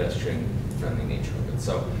the pedestrian-friendly nature of it.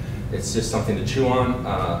 So it's just something to chew on.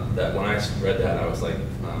 That when I read that, I was like,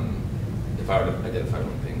 if I were to identify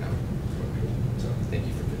one thing, that would be cool. So thank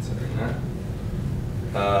you for considering that.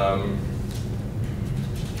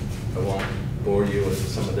 I won't bore you with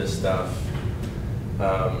some of this stuff.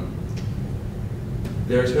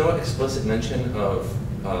 There's no explicit mention of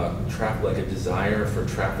like a desire for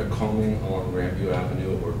traffic calming along Grandview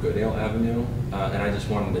Avenue or Goodale Avenue, and I just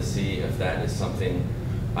wanted to see if that is something,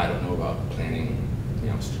 I don't know about planning,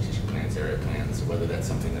 strategic plans, area plans, whether that's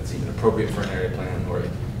something that's even appropriate for an area plan, or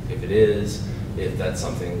if it is, if that's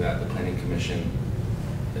something that the Planning Commission,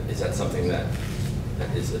 is that something that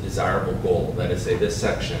is a desirable goal, that is, say, this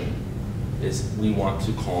section is, we want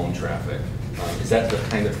to calm traffic. Is that the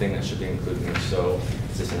kind of thing that should be included? If so,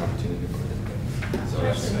 is this an opportunity to put it? So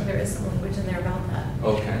that's, Actually, there is some language in there about that.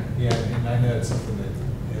 okay. Yeah, and I know it's something that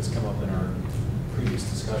has come up in our previous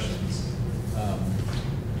discussions.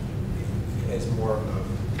 As more of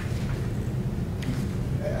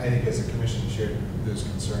I think as a commission shared those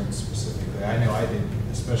concerns specifically. I know I did,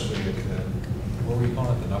 especially at the, what were you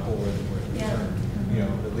calling it, the knuckle where the Yeah. turn,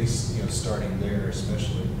 at least, starting there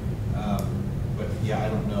especially. But yeah, I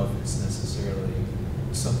don't know if it's necessarily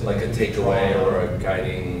something. Like a that we takeaway draw or on. a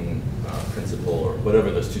guiding principle or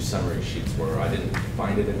whatever those two summary sheets were. I didn't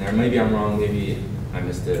find it in there. Maybe I'm wrong, maybe I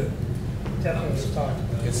missed it. Definitely was talked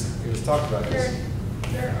about. It was talked about this.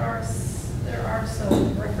 There are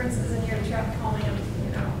some references in here to traffic calming, I'm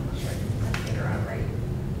sure I can figure out right.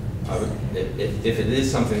 I would, if it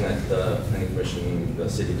is something that the Planning Commission, the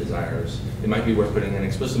city desires, it might be worth putting in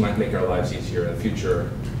explicitly, might make our lives easier in the future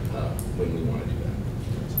when we want to do that.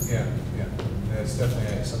 Yeah. That's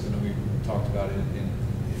definitely something that we talked about, and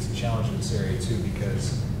it's a challenge in this area too,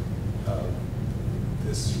 because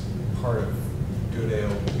this part of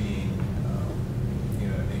Goodale being,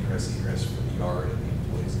 an ingress egress for the yard and the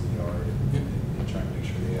employees in the yard, and trying to make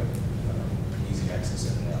sure they have easy access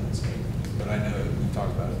in and out of this game. But I know we've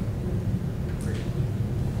talked about it frequently.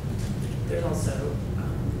 There's also,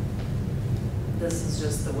 this is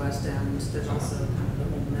just the west end, there's also kind of the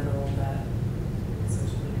whole middle that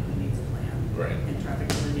essentially kind of needs a plan. Right. And traffic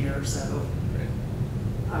linear, so Right.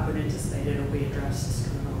 I would anticipate it'll be addressed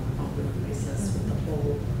kind of on an ongoing basis with the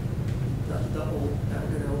whole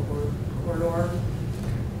corridor.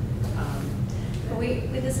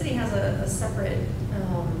 The city has a separate, I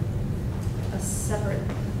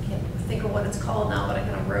can't think of what it's called now, but a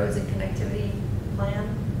kind of roads and connectivity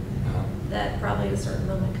plan that probably at a certain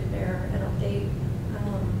moment could bear an update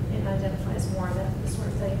and identifies more of that, this sort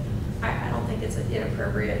of thing. I don't think it's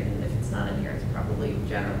inappropriate, and if it's not in here, it's probably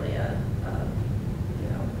generally a you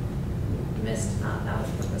know, missed, not out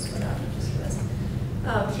of purpose, but out of just missed.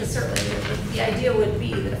 Because certainly the idea would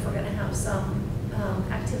be that if we're going to have some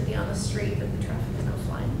activity on the street, that the traffic is not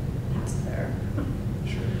flying past there.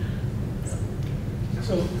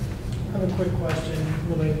 So I have a quick question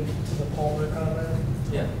related to the Palmer comment.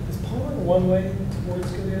 Yeah. Is Palmer one way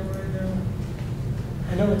towards Goodale right now?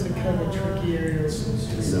 I know it's a kind of a tricky area. No.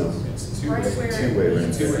 It's two-way. Right where- Two-way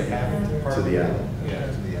right Two-way, there. half part To of the alley. Yeah,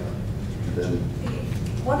 to the alley. Then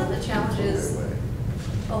One of the challenges Other way.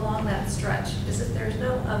 along that stretch is that there's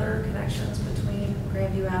no other connections between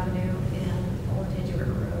Grandview Avenue and Olentangy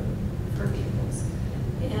River Road for vehicles.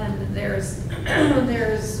 And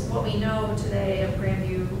there's what we know today of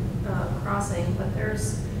Grandview Crossing, but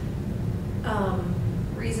there's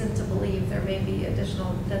reason to believe there may be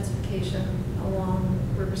additional densification along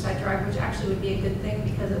Riverside Drive, which actually would be a good thing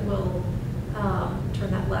because it will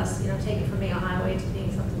turn that less, take it from being a highway to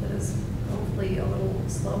being something that is hopefully a little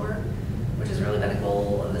slower, which has really been a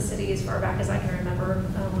goal of the city as far back as I can remember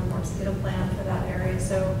when Morris did a plan for that area.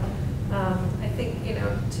 So I think,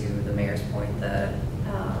 to the mayor's point, the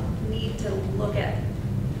need to look at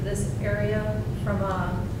this area from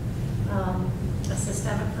a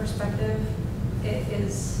systemic perspective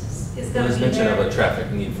is There going was to be mention of there. a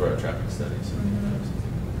traffic need for a traffic study. So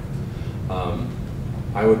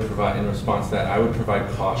I would provide, in response to that, I would provide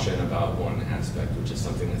caution about one aspect, which is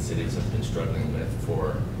something that cities have been struggling with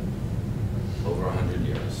for over 100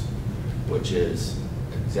 years, which is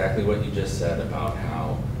exactly what you just said about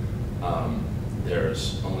how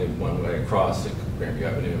there's only one way across at Grandview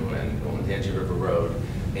Avenue and Olentangy River Road,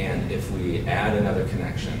 and if we add another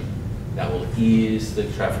connection, that will ease the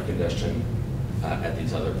traffic congestion at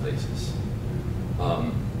these other places.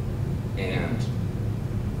 And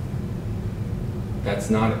that's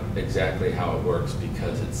not exactly how it works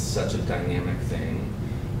because it's such a dynamic thing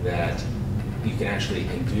that you can actually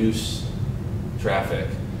induce traffic,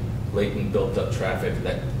 latent built up traffic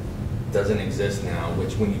that doesn't exist now,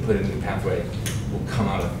 which when you put in a new pathway will come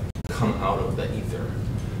out of the ether.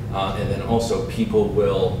 And then also people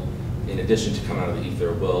will, in addition to come out of the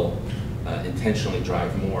ether, will intentionally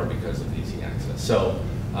drive more because of easy access. So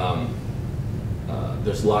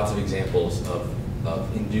there's lots of examples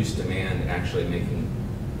of induced demand actually making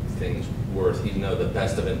things worse, even though the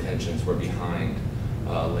best of intentions were behind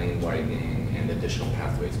lane widening and additional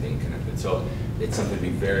pathways being connected. So it's something to be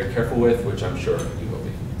very careful with, which I'm sure you will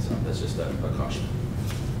be. So that's just a caution.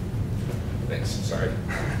 Thanks, sorry.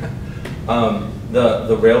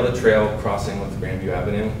 The rail to trail crossing with Grandview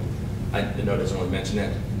Avenue, I know it doesn't really mention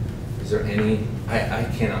it. Is there any, I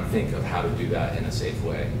cannot think of how to do that in a safe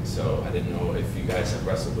way. So I didn't know if you guys have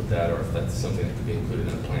wrestled with that or if that's something that could be included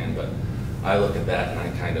in the plan, but I look at that and I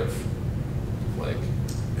kind of like.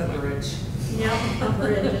 The bridge. Yeah, a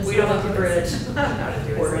bridge is We don't have a bridge. How to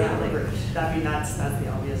do it We're gonna have a safely. bridge. That's the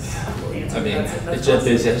obvious answer. I mean, That's it's just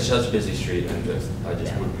busy, possible. it's such a busy street and I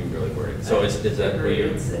just Yeah. would be really worried. So is that where Agreed. you?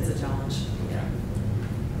 It's a challenge. Okay.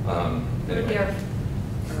 It would be Anyway.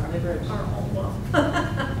 Our only bridge. our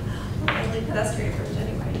only pedestrian bridge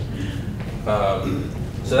anyway.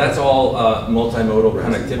 So that's all multimodal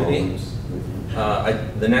connectivity.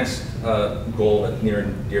 The next goal that's near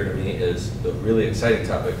and dear to me is the really exciting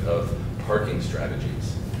topic of parking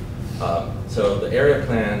strategies. So the area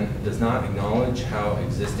plan does not acknowledge how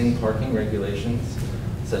existing parking regulations,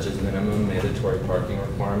 such as minimum mandatory parking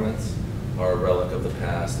requirements, are a relic of the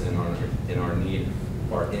past and are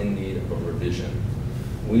in need of revision.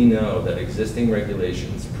 We know that existing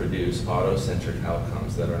regulations produce auto-centric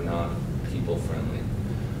outcomes that are not people-friendly.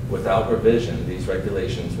 Without revision, these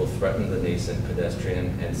regulations will threaten the nascent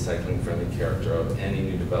pedestrian and cycling-friendly character of any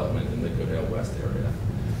new development in the Goodale West area.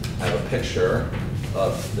 I have a picture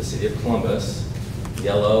of the city of Columbus.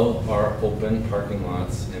 Yellow are open parking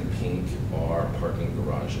lots and pink are parking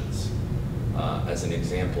garages as an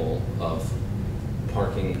example of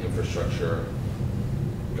parking infrastructure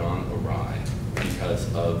gone awry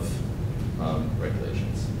because of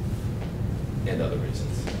regulations and other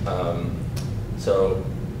reasons. So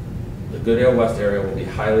the Goodale West area will be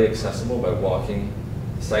highly accessible by walking,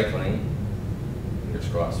 cycling, fingers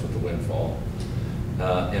crossed with the windfall,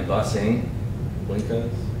 and busing,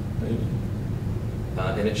 Blinkas, maybe.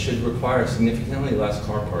 And it should require significantly less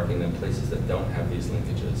car parking than places that don't have these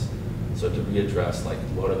linkages. So to readdress, like,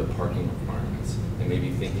 what are the parking requirements? And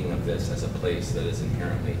maybe thinking of this as a place that is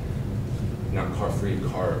inherently not car-free,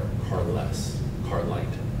 car-less, car-light.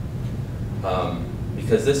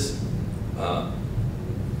 Because this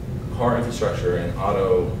car infrastructure and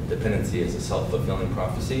auto dependency is a self-fulfilling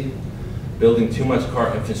prophecy. Building too much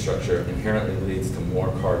car infrastructure inherently leads to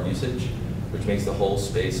more car usage, which makes the whole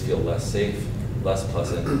space feel less safe, less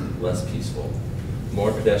pleasant, less peaceful.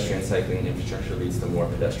 More pedestrian cycling infrastructure leads to more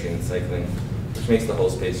pedestrian cycling, which makes the whole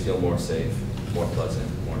space feel more safe, more pleasant,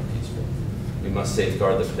 more peaceful. We must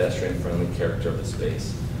safeguard the pedestrian-friendly character of the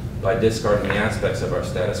space by discarding the aspects of our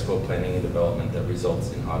status quo planning and development that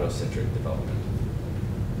results in auto-centric development.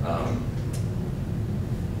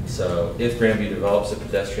 So if Grandview develops a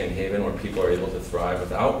pedestrian haven where people are able to thrive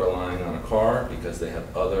without relying on a car because they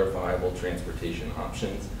have other viable transportation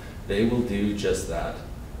options, they will do just that.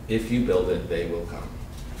 If you build it, they will come.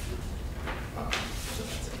 So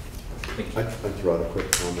that's it. Thank you. I'd throw out a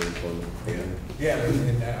quick comment on. Yeah,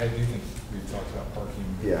 and I do think we've talked about parking.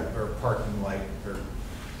 Yeah. Or parking light, or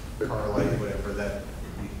car light, whatever, that.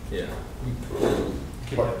 Yeah.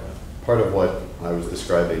 Part of what I was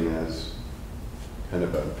describing as kind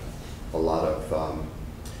of a lot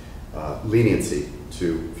of leniency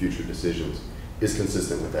to future decisions is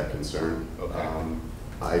consistent with that concern. Okay.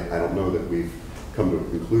 I don't know that we've come to a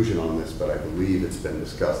conclusion on this, but I believe it's been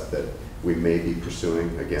discussed that we may be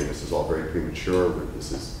pursuing, again, this is all very premature,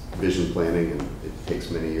 this is vision planning and it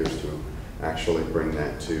takes many years to actually bring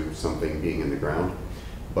that to something being in the ground,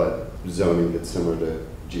 but zoning that's similar to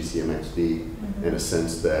GCMXD in a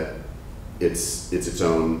sense that it's its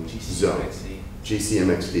own zone.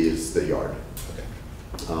 GCMXD is the yard.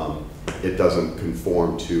 Okay. It doesn't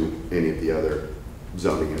conform to any of the other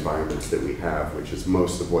zoning environments that we have, which is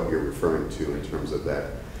most of what you're referring to in terms of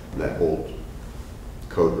that old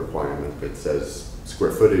code requirement that says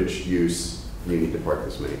square footage, use, you need to park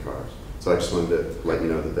this many cars. So I just wanted to let you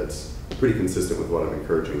know that that's pretty consistent with what I'm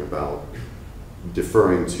encouraging about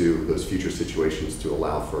deferring to those future situations to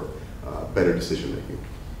allow for better decision making.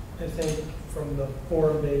 I think from the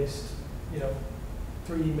form-based,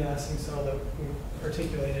 3D massing style that we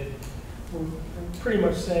articulated, we're pretty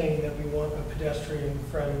much saying that we want a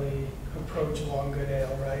pedestrian-friendly approach along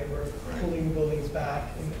Goodale, right? We're pulling the buildings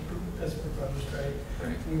back as proposed, right?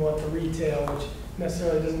 Right. We want the retail, which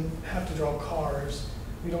necessarily doesn't have to draw cars.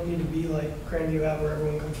 We don't need to be like Grandview Ave where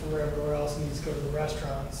everyone comes from everywhere else and needs to go to the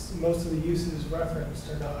restaurants. Most of the uses referenced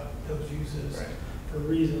are not those uses for a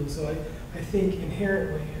reason. So I think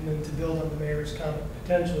inherently, and then to build on the mayor's comment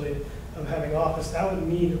potentially of having office, that would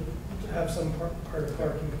need to have some part of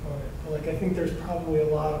parking component. But I think there's probably a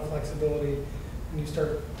lot of flexibility when you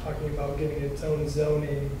start talking about giving it its own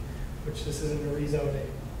zoning, which this isn't a rezoning,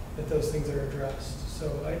 that those things are addressed.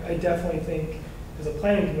 So I definitely think as a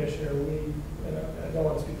planning commissioner, and I don't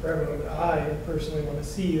want to speak for everyone, but I personally want to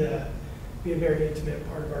see that be a very intimate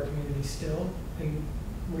part of our community still and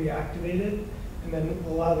reactivate it, and then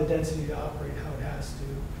allow the density to operate how it has to.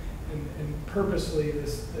 And purposely,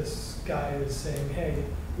 this guy is saying, hey,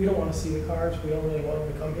 we don't want to see the cars, we don't really want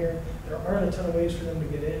them to come here. There aren't a ton of ways for them to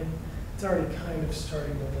get in. It's already kind of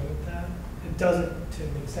starting to limit that. It doesn't to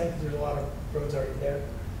an extent because there's a lot of roads already there.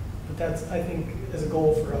 But that's, I think, as a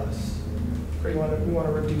goal for us. Great. We want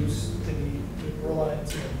to reduce the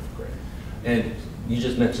reliance on. Great. And you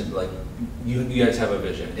just mentioned, you guys have a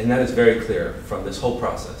vision, and that is very clear from this whole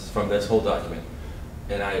process, from this whole document.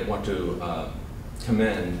 And I want to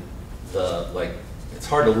commend it's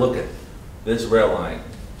hard to look at this rail line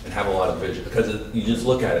and have a lot of vision, because you just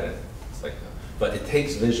look at it, it's like, but it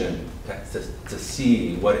takes vision to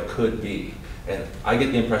see what it could be. And I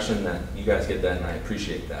get the impression that you guys get that, and I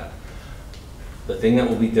appreciate that. The thing that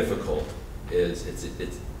will be difficult is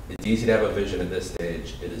it's easy to have a vision at this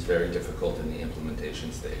stage. It is very difficult in the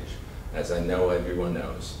implementation stage, as I know everyone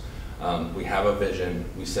knows. We have a vision,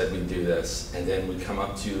 we said we'd do this, and then we come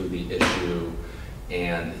up to the issue,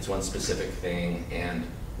 and it's one specific thing, and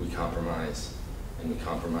we compromise,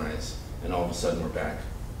 and all of a sudden we're back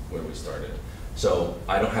where we started. So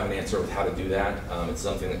I don't have an answer with how to do that. It's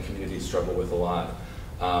something that communities struggle with a lot.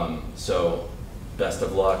 So best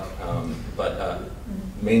of luck, but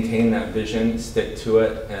maintain that vision, stick to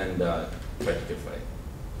it, and fight the good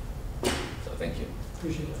fight. So thank you.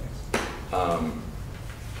 Appreciate it.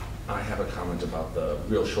 I have a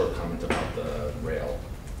real short comment about the rail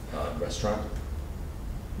restaurant.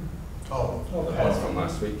 Oh, The one from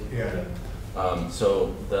last week. yeah.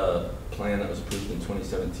 So the plan that was approved in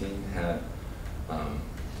 2017 had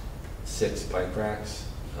 6 bike racks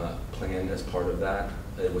planned as part of that.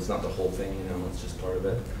 It was not the whole thing, it's just part of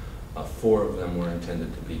it. 4 of them were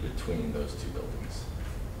intended to be between those 2 buildings.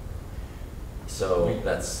 So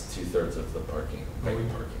that's 2/3 of the bike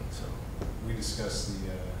parking. So We discussed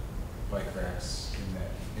the bike racks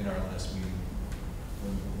in our last meeting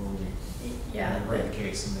when we Yeah. read the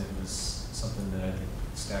case, and it was something that I think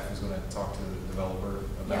staff is gonna talk to the developer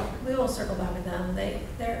Yeah, about? we will circle back with them. I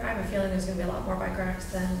have a feeling there's gonna be a lot more bike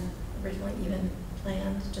racks than originally even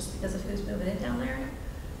planned, just because of who's moving it down there.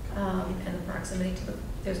 And the proximity to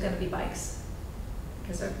there's gonna be bikes,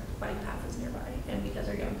 because their bike path is nearby, and because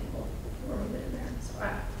they're young people who are moving in there. So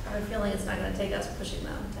I have a feeling it's not gonna take us pushing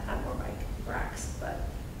them to add more bike racks, but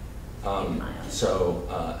keep an eye on it.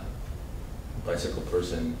 So, bicycle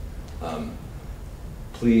person,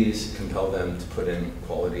 please compel them to put in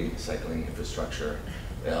quality cycling infrastructure.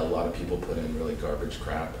 A lot of people put in really garbage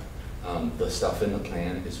crap. The stuff in the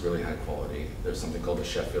plan is really high quality. There's something called a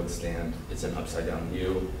Sheffield stand. It's an upside down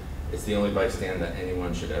U. It's the only bike stand that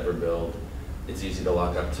anyone should ever build. It's easy to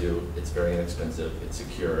lock up to. It's very inexpensive. It's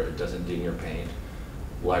secure. It doesn't ding your paint.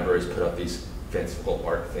 Libraries put up these fanciful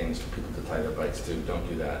art things for people to tie their bikes to. Don't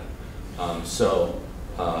do that.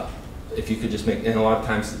 If you could just make, and a lot of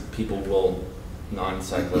times people will,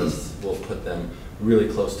 non-cyclists will put them really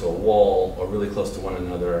close to a wall or really close to one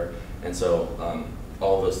another. And so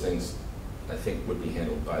all those things I think would be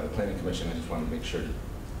handled by the Planning Commission. I just wanted to make sure to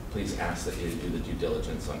please ask that you do the due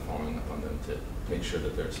diligence on following up on them to make sure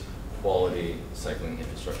that there's quality cycling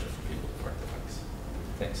infrastructure for people to park their bikes.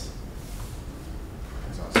 Thanks.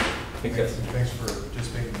 That's awesome. Thanks, guys. Thanks for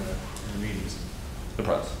participating in the meetings. No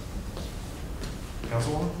problem.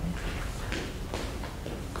 Councilwoman?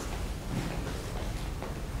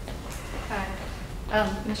 Hi,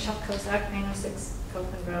 Michelle Kozak, 906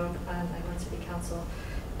 Copeland Road. I run City Council,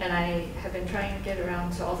 and I have been trying to get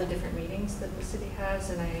around to all the different meetings that the city has,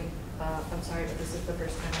 and I'm sorry, but this is the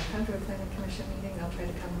first time I've come to a planning commission meeting. I'll try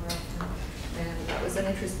to come more often. And that was an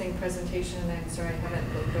interesting presentation, and I'm sorry I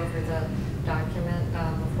haven't looked over the document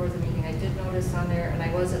before the meeting. I did notice on there, and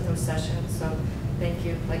I was at those sessions, so thank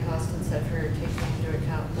you, like Austin said, for taking into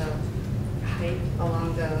account the height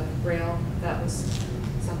along the rail. That was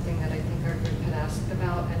something that I think our group had asked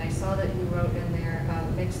about, and I saw that you wrote in there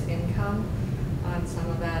mixed income on some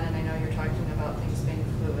of that, and I know you're talking about things being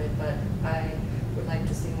fluid, but I would like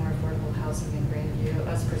to see more affordable housing in Grandview,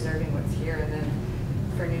 us preserving what's here, and then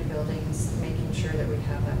for new buildings, making sure that we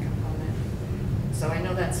have that component. So I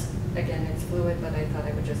know that's, again, it's fluid, but I thought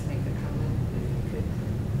I would just make the comment if you could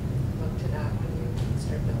look to that when you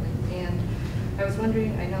start building. And I was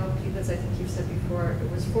wondering, I know, because I think you've said before,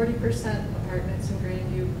 it was 40% apartments in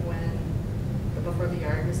Grandview before the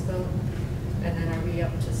yard was built, and then are we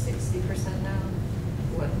up to 60% now?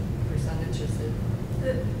 What percentage is it?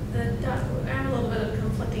 I have a little bit of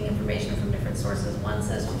conflicting information from different sources. One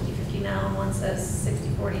says 50-50 now, and one says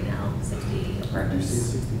 60-40 now, 60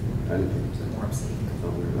 apartments. I didn't think it was Morpsey.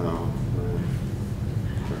 No.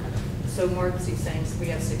 So Morpsey's saying we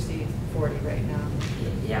have 60-40 right now.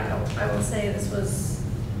 Yeah, I will say this was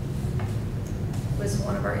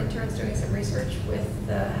one of our interns doing some research with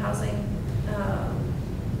the housing. I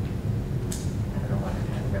don't know what it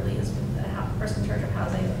really is, with the person in charge of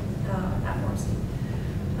housing at Morpsey.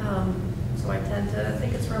 So I tend to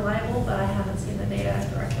think it's reliable, but I haven't seen the data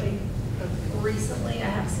directly recently. I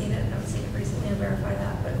have seen it recently and verify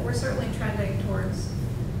that. But we're certainly trending towards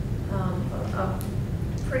a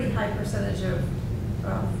pretty high percentage of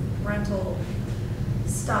rental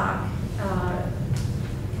stock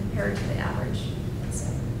compared to the average, let's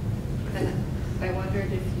say. And I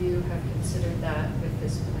wondered if you have considered that with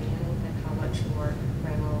this plan and how much more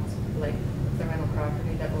rentals, like the rental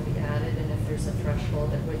property that will be added, and if there's a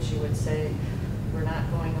threshold at which you would say we're not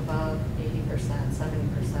going above 80%,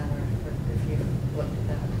 70%, or if you looked at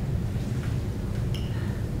that.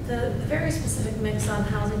 The very specific mix on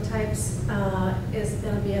housing types is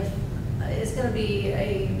going to be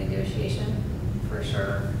a negotiation for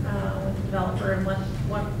sure with the developer and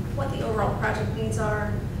what the overall project needs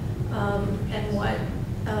are and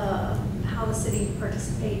how the city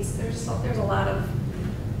participates. There's a lot of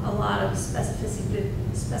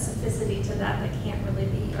specificity to that can't really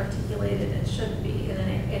be articulated and shouldn't be in an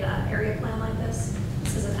area plan like this.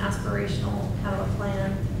 This is an aspirational kind of a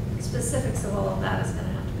plan. Specifics of all of that is going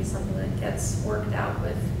to have to be something that gets worked out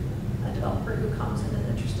with a developer who comes in and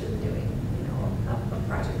is interested in doing, a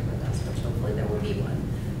project with us, which hopefully there will be one.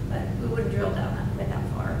 But we wouldn't drill down quite that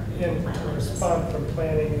far. And to respond from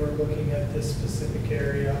planning, we're looking at this specific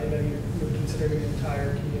area. I know you're considering the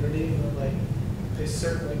entire community, but I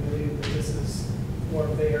certainly believe that this is one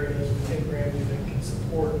of the areas within Grandview that can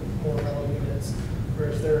support more rental units,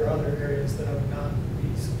 whereas there are other areas that I would not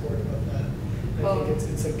be supportive of that. I think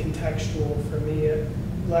it's a contextual for me,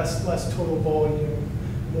 less total volume,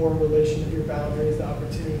 more relation to your boundaries, the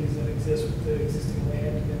opportunities that exist with the existing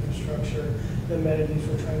land and infrastructure, the amenities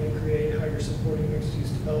we're trying to create, how you're supporting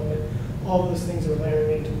mixed-use development. All those things are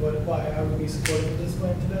layering into why I would be supportive of this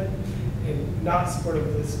plan today. and not supportive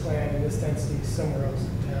of this plan and this density somewhere else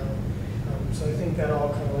in town. So I think that all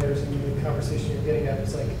kind of layers into the conversation you're getting at.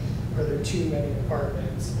 Is like, are there too many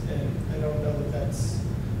apartments? And I don't know that that's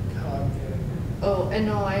how I'm viewing it. Oh, and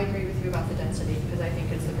no, I agree with you about the density, because I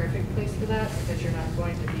think it's the perfect place for that, because you're not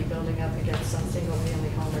going to be building up against some single-family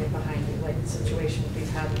home right behind you, like the situation we've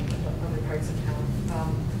had in other parts of town.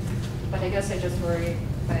 But I guess I just worry,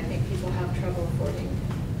 I think people have trouble affording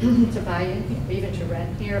to buy in, even to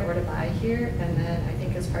rent here or to buy here. And then I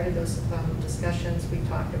think as part of those discussions, we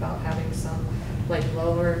talked about having some like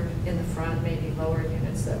lower in the front, maybe lower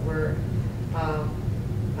units that were,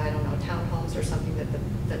 I don't know, townhomes or something that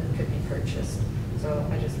could be purchased. So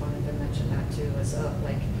I just wanted to mention that too, as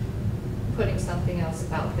like putting something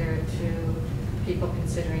else out there to people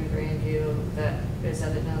considering Grandview that is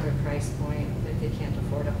at another price point if they can't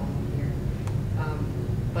afford a home here.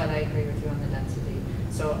 But I agree with you on the density.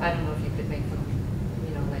 So I don't know if you could make them,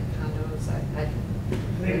 you know, like condos. I think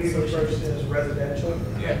we've approached it as residential.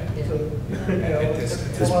 Yeah. So, you know, At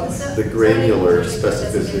this a lot point. of- The granular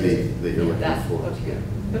specificity that you're looking That, for. okay.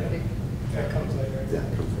 Okay. that comes later. Yeah,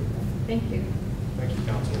 comes later. Thank you. Thank you,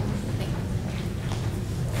 Councilwoman.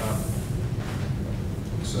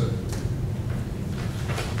 So,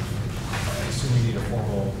 I assume we need a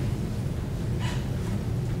formal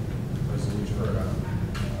resolution or,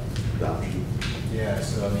 Adoption. yeah,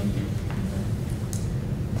 so I mean,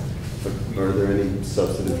 But are there any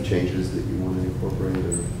substantive changes that you want to incorporate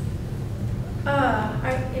or?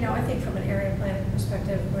 I think from an area planning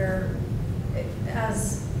perspective, where,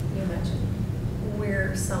 as you mentioned,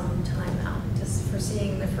 we're some time out, just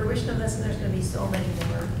foreseeing the fruition of this, and there's going to be so many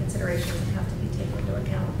more considerations that have to be taken into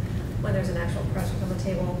account when there's an actual project on the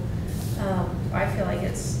table. I feel like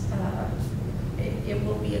it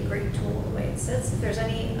will be a great tool the way it sits. If there's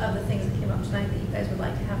any of the things that came up tonight that you guys would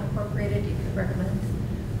like to have incorporated, you could recommend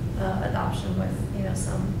adoption with,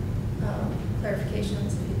 some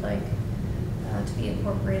clarifications if you'd like to be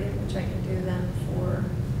incorporated, which I can do then for,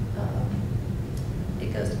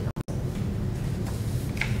 it goes to council.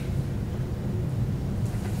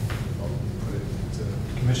 I'll put it to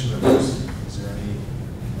commission members. Is there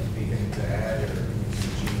anything to add or any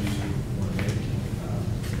changes you want to make?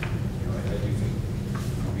 I do think it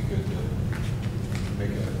would be good to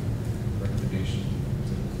make a recommendation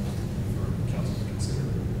for council to consider.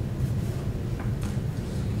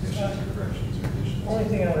 Conditions or corrections or additions. Only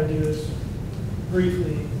thing I want to do is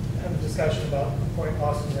briefly have a discussion about the point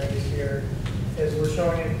Austin raised here, is we're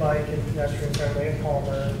showing it bike and pedestrian friendly at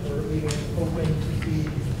Palmer. We're leaving it open to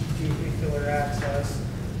vehicular access.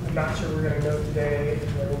 I'm not sure we're going to know today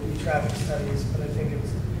if there will be traffic studies, but I think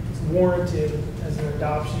it's warranted as an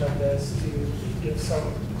adoption of this to give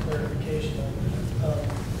some clarification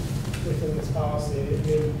within this policy. I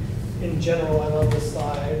mean, in general, I love this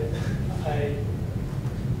slide. I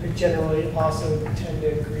generally also tend to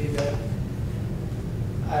agree that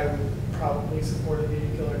I would probably support a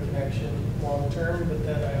vehicular connection long term, but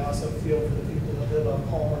then I also feel for the people that live on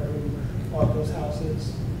Palmer who want those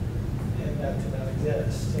houses and that to not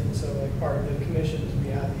exist. And so like part of the commission is we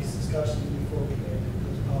have these discussions before we make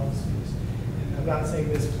those policies. And I'm not saying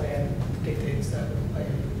this plan dictates that the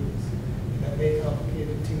plan needs. And that may complicate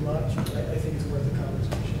it too much, but I think it's worth a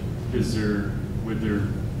conversation. Would there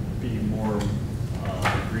be more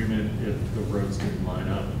agreement if the roads didn't line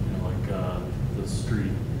up? The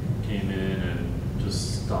street came in and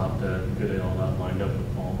just stopped at Goodale, not lined up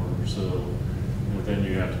with Palmer. So then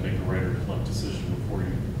you have to make a right or left decision before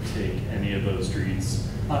you take any of those streets.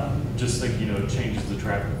 Just think, it changes the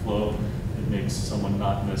traffic flow. It makes someone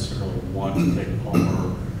not necessarily want to take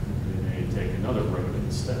Palmer. They may take another road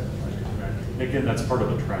instead. Again, that's part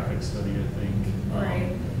of a traffic study, I think.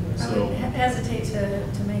 Right. I would hesitate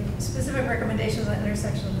to make specific recommendations on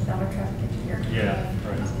intersections without a traffic engineer. Yeah,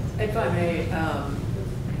 right. If I may,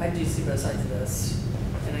 I do see both sides of this.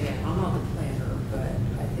 And again, I'm not the planner, but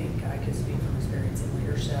I think I could speak from experience in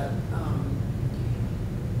leadership.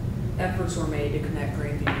 Efforts were made to connect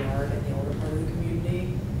Grandview Yard and the older part of the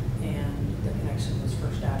community, and the connection was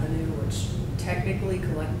First Avenue, which technically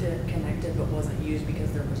connected, but wasn't used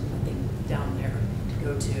because there was nothing down there to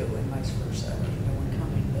go to, and vice versa. No one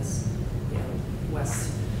coming this,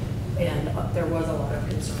 west. And there was a lot of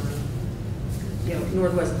concern.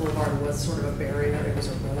 Northwest Boulevard was sort of a barrier. It was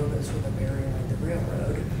a road, but sort of a barrier like the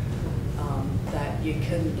railroad that you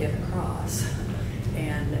couldn't get across.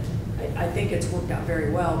 And I think it's worked out very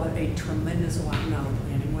well, but a tremendous amount of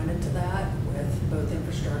planning went into that with both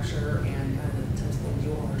infrastructure and kind of the things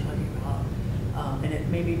you all are talking about. And it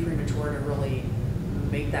may be premature to really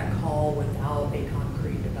make that call without a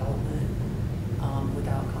concrete development,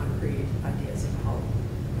 without concrete ideas about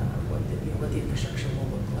what the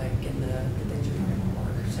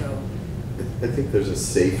I think there's a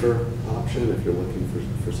safer option if you're looking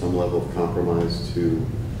for some level of compromise to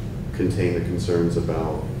contain the concerns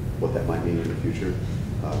about what that might mean in the future.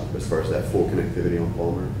 As far as that full connectivity on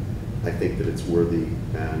Palmer, I think that it's worthy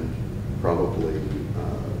and probably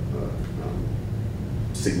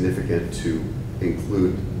significant to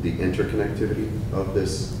include the interconnectivity of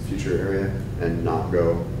this future area and not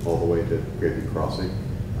go all the way to Grandview Crossing.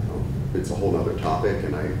 It's a whole other topic,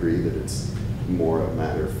 and I agree that it's more a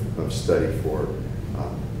matter of study for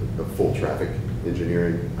a full traffic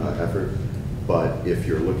engineering effort. But if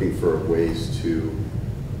you're looking for ways to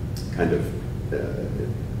kind of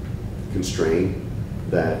constrain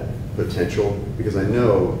that potential, because I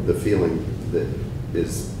know the feeling that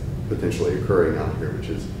is potentially occurring out here, which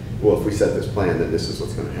is, well, if we set this plan, then this is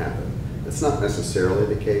what's going to happen. That's not necessarily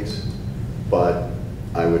the case, but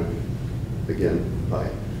I would, again, by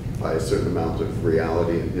a certain amount of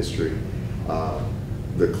reality and history,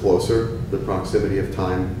 the closer the proximity of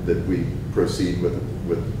time that we proceed with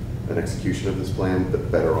an execution of this plan, the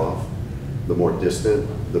better off. The more distant,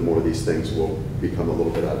 the more these things will become a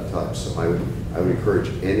little bit out of touch. So I would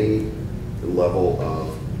encourage any level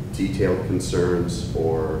of detailed concerns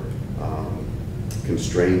or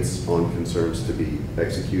constraints on concerns to be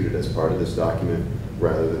executed as part of this document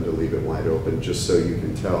rather than to leave it wide open, just so you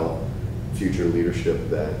can tell future leadership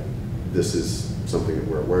that this is something that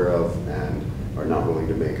we're aware of and are not willing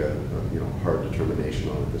to make a hard determination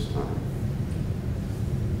on at this time.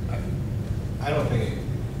 I don't think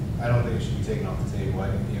it should be taken off the table.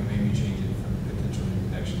 I think, maybe change it from potential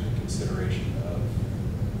connection to consideration of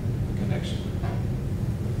the connection would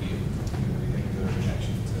be a good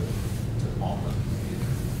connection to Palmer.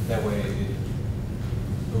 That way it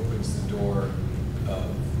opens the door of,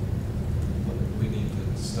 we need to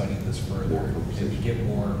study this further and get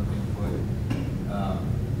more input.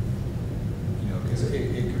 Because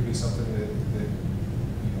it could be something that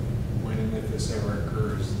when and if this ever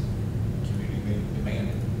occurs, community may demand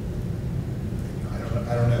it. I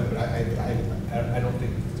don't know, but I don't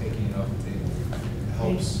think taking it off the table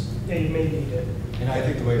helps. Yeah, you may need it. And I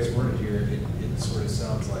think the way it's worded here, it sort of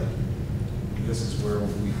sounds like this is where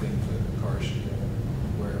we think the car should go.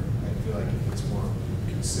 Where I feel like if it's more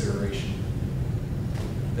consideration,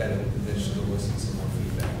 that should elicit some more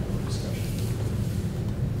feedback and more discussion.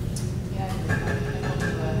 Yeah, I don't do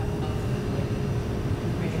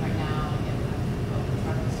information right now, and about the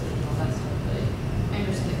traffic study and all that stuff, but I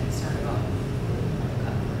understand the concern about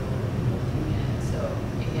cut through in. So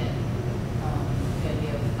again, the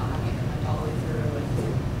idea of not having it connect all the way through, and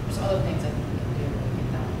there's some other things I think we can do to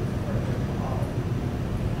get that further involved.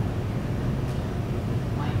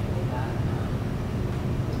 Mindful of that.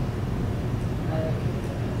 I think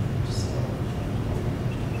just so.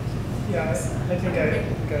 Yeah, I think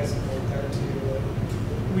you guys support that too.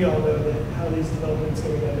 We all know that how these developments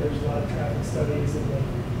go together, there's a lot of traffic studies, and that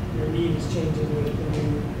your need is changing with the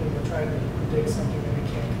new, and we're trying to predict something that we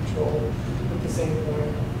can't control. At the same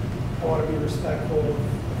point, I want to be respectful of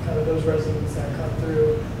kind of those residents that come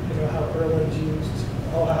through. How Erland's used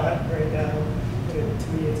a lot right now. And to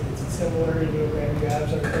me, it's similar. Grandview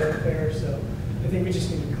Ave's our thoroughfare, so I think we just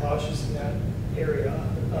need to be cautious in that area.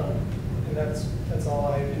 And that's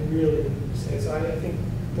all I can really say. So I think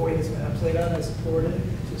the way this map's laid out, I support it.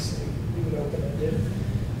 Just leave it open-ended.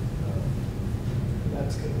 And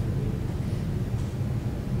that's good for me.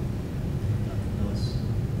 Phyllis?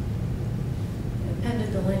 Appended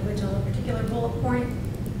the language on a particular bullet point.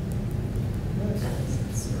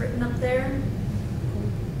 It's written up there.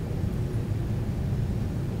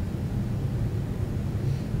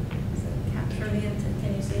 Does that capture the intent?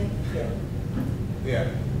 Can you see it? Yeah. Yeah.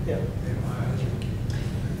 Yeah.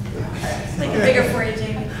 Make it bigger for you,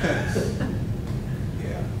 Jamie.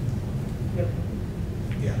 Yeah. Yep.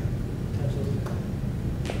 Yeah. Absolutely.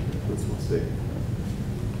 We'll see.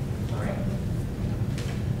 All right.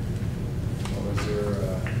 Well, is there a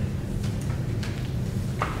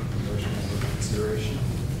motion for consideration?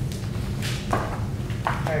 I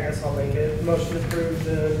guess I'll make a motion to approve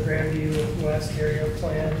the Grandview West area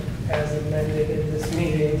plan as amended in this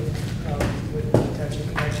meeting with the potential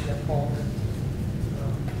connection at Palmer.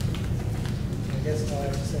 I guess that's all I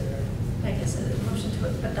have to say, right? I guess a motion to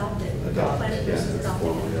adopt it. Adopt, Plan yeah, versus adopting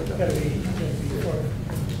formally it. adopt. Gotta be for.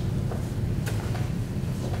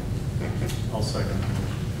 I'll second.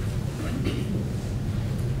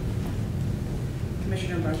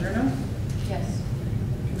 Commissioner Bargerno, Yes.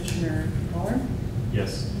 Commissioner Waller,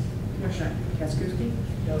 Yes. Commissioner Kaskowski,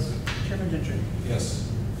 Yes. Chairman Gentry. Yes.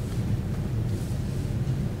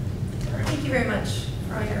 All right. Thank you very much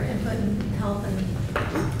for all your input and help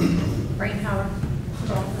and brain power.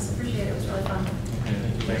 All of us appreciate it. It was really fun. And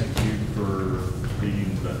thank you for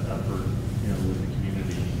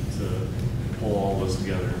those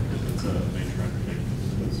together, because it's a major undertaking.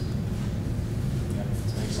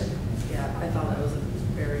 Yeah, I thought it was a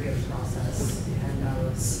very good process, and I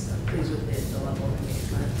was pleased with the level of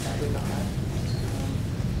engagement that we got.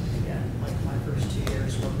 Again, like my first 2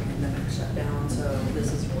 years were pandemic shutdown, so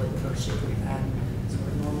this is really the first year we've had sort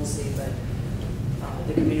of normalcy, but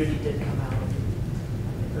the community did come out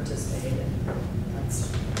and participate, and that's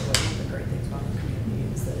really one of the great things about the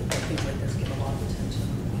community is that things like this get a lot of attention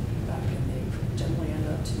and a lot of feedback, and they generally end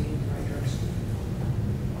up to be in the right direction.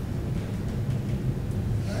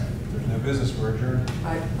 All right, if there's no business, we're adjourned.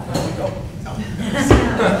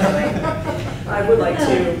 I would like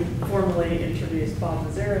to formally introduce Bob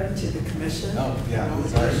Mazzara to the commission. Oh, yeah, I'm the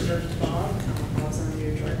sorry. director, Bob. Bob's our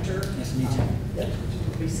new director. Nice to meet you. Yep,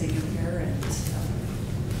 we'll be seeing him here and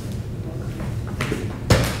welcome.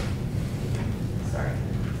 Sorry.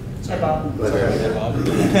 Hi, Bob. Pleasure.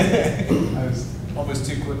 I was almost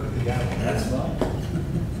too quick with the gavel. That's fine.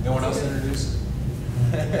 No one else introduced?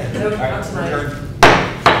 Nope, All right, not tonight. we're adjourned.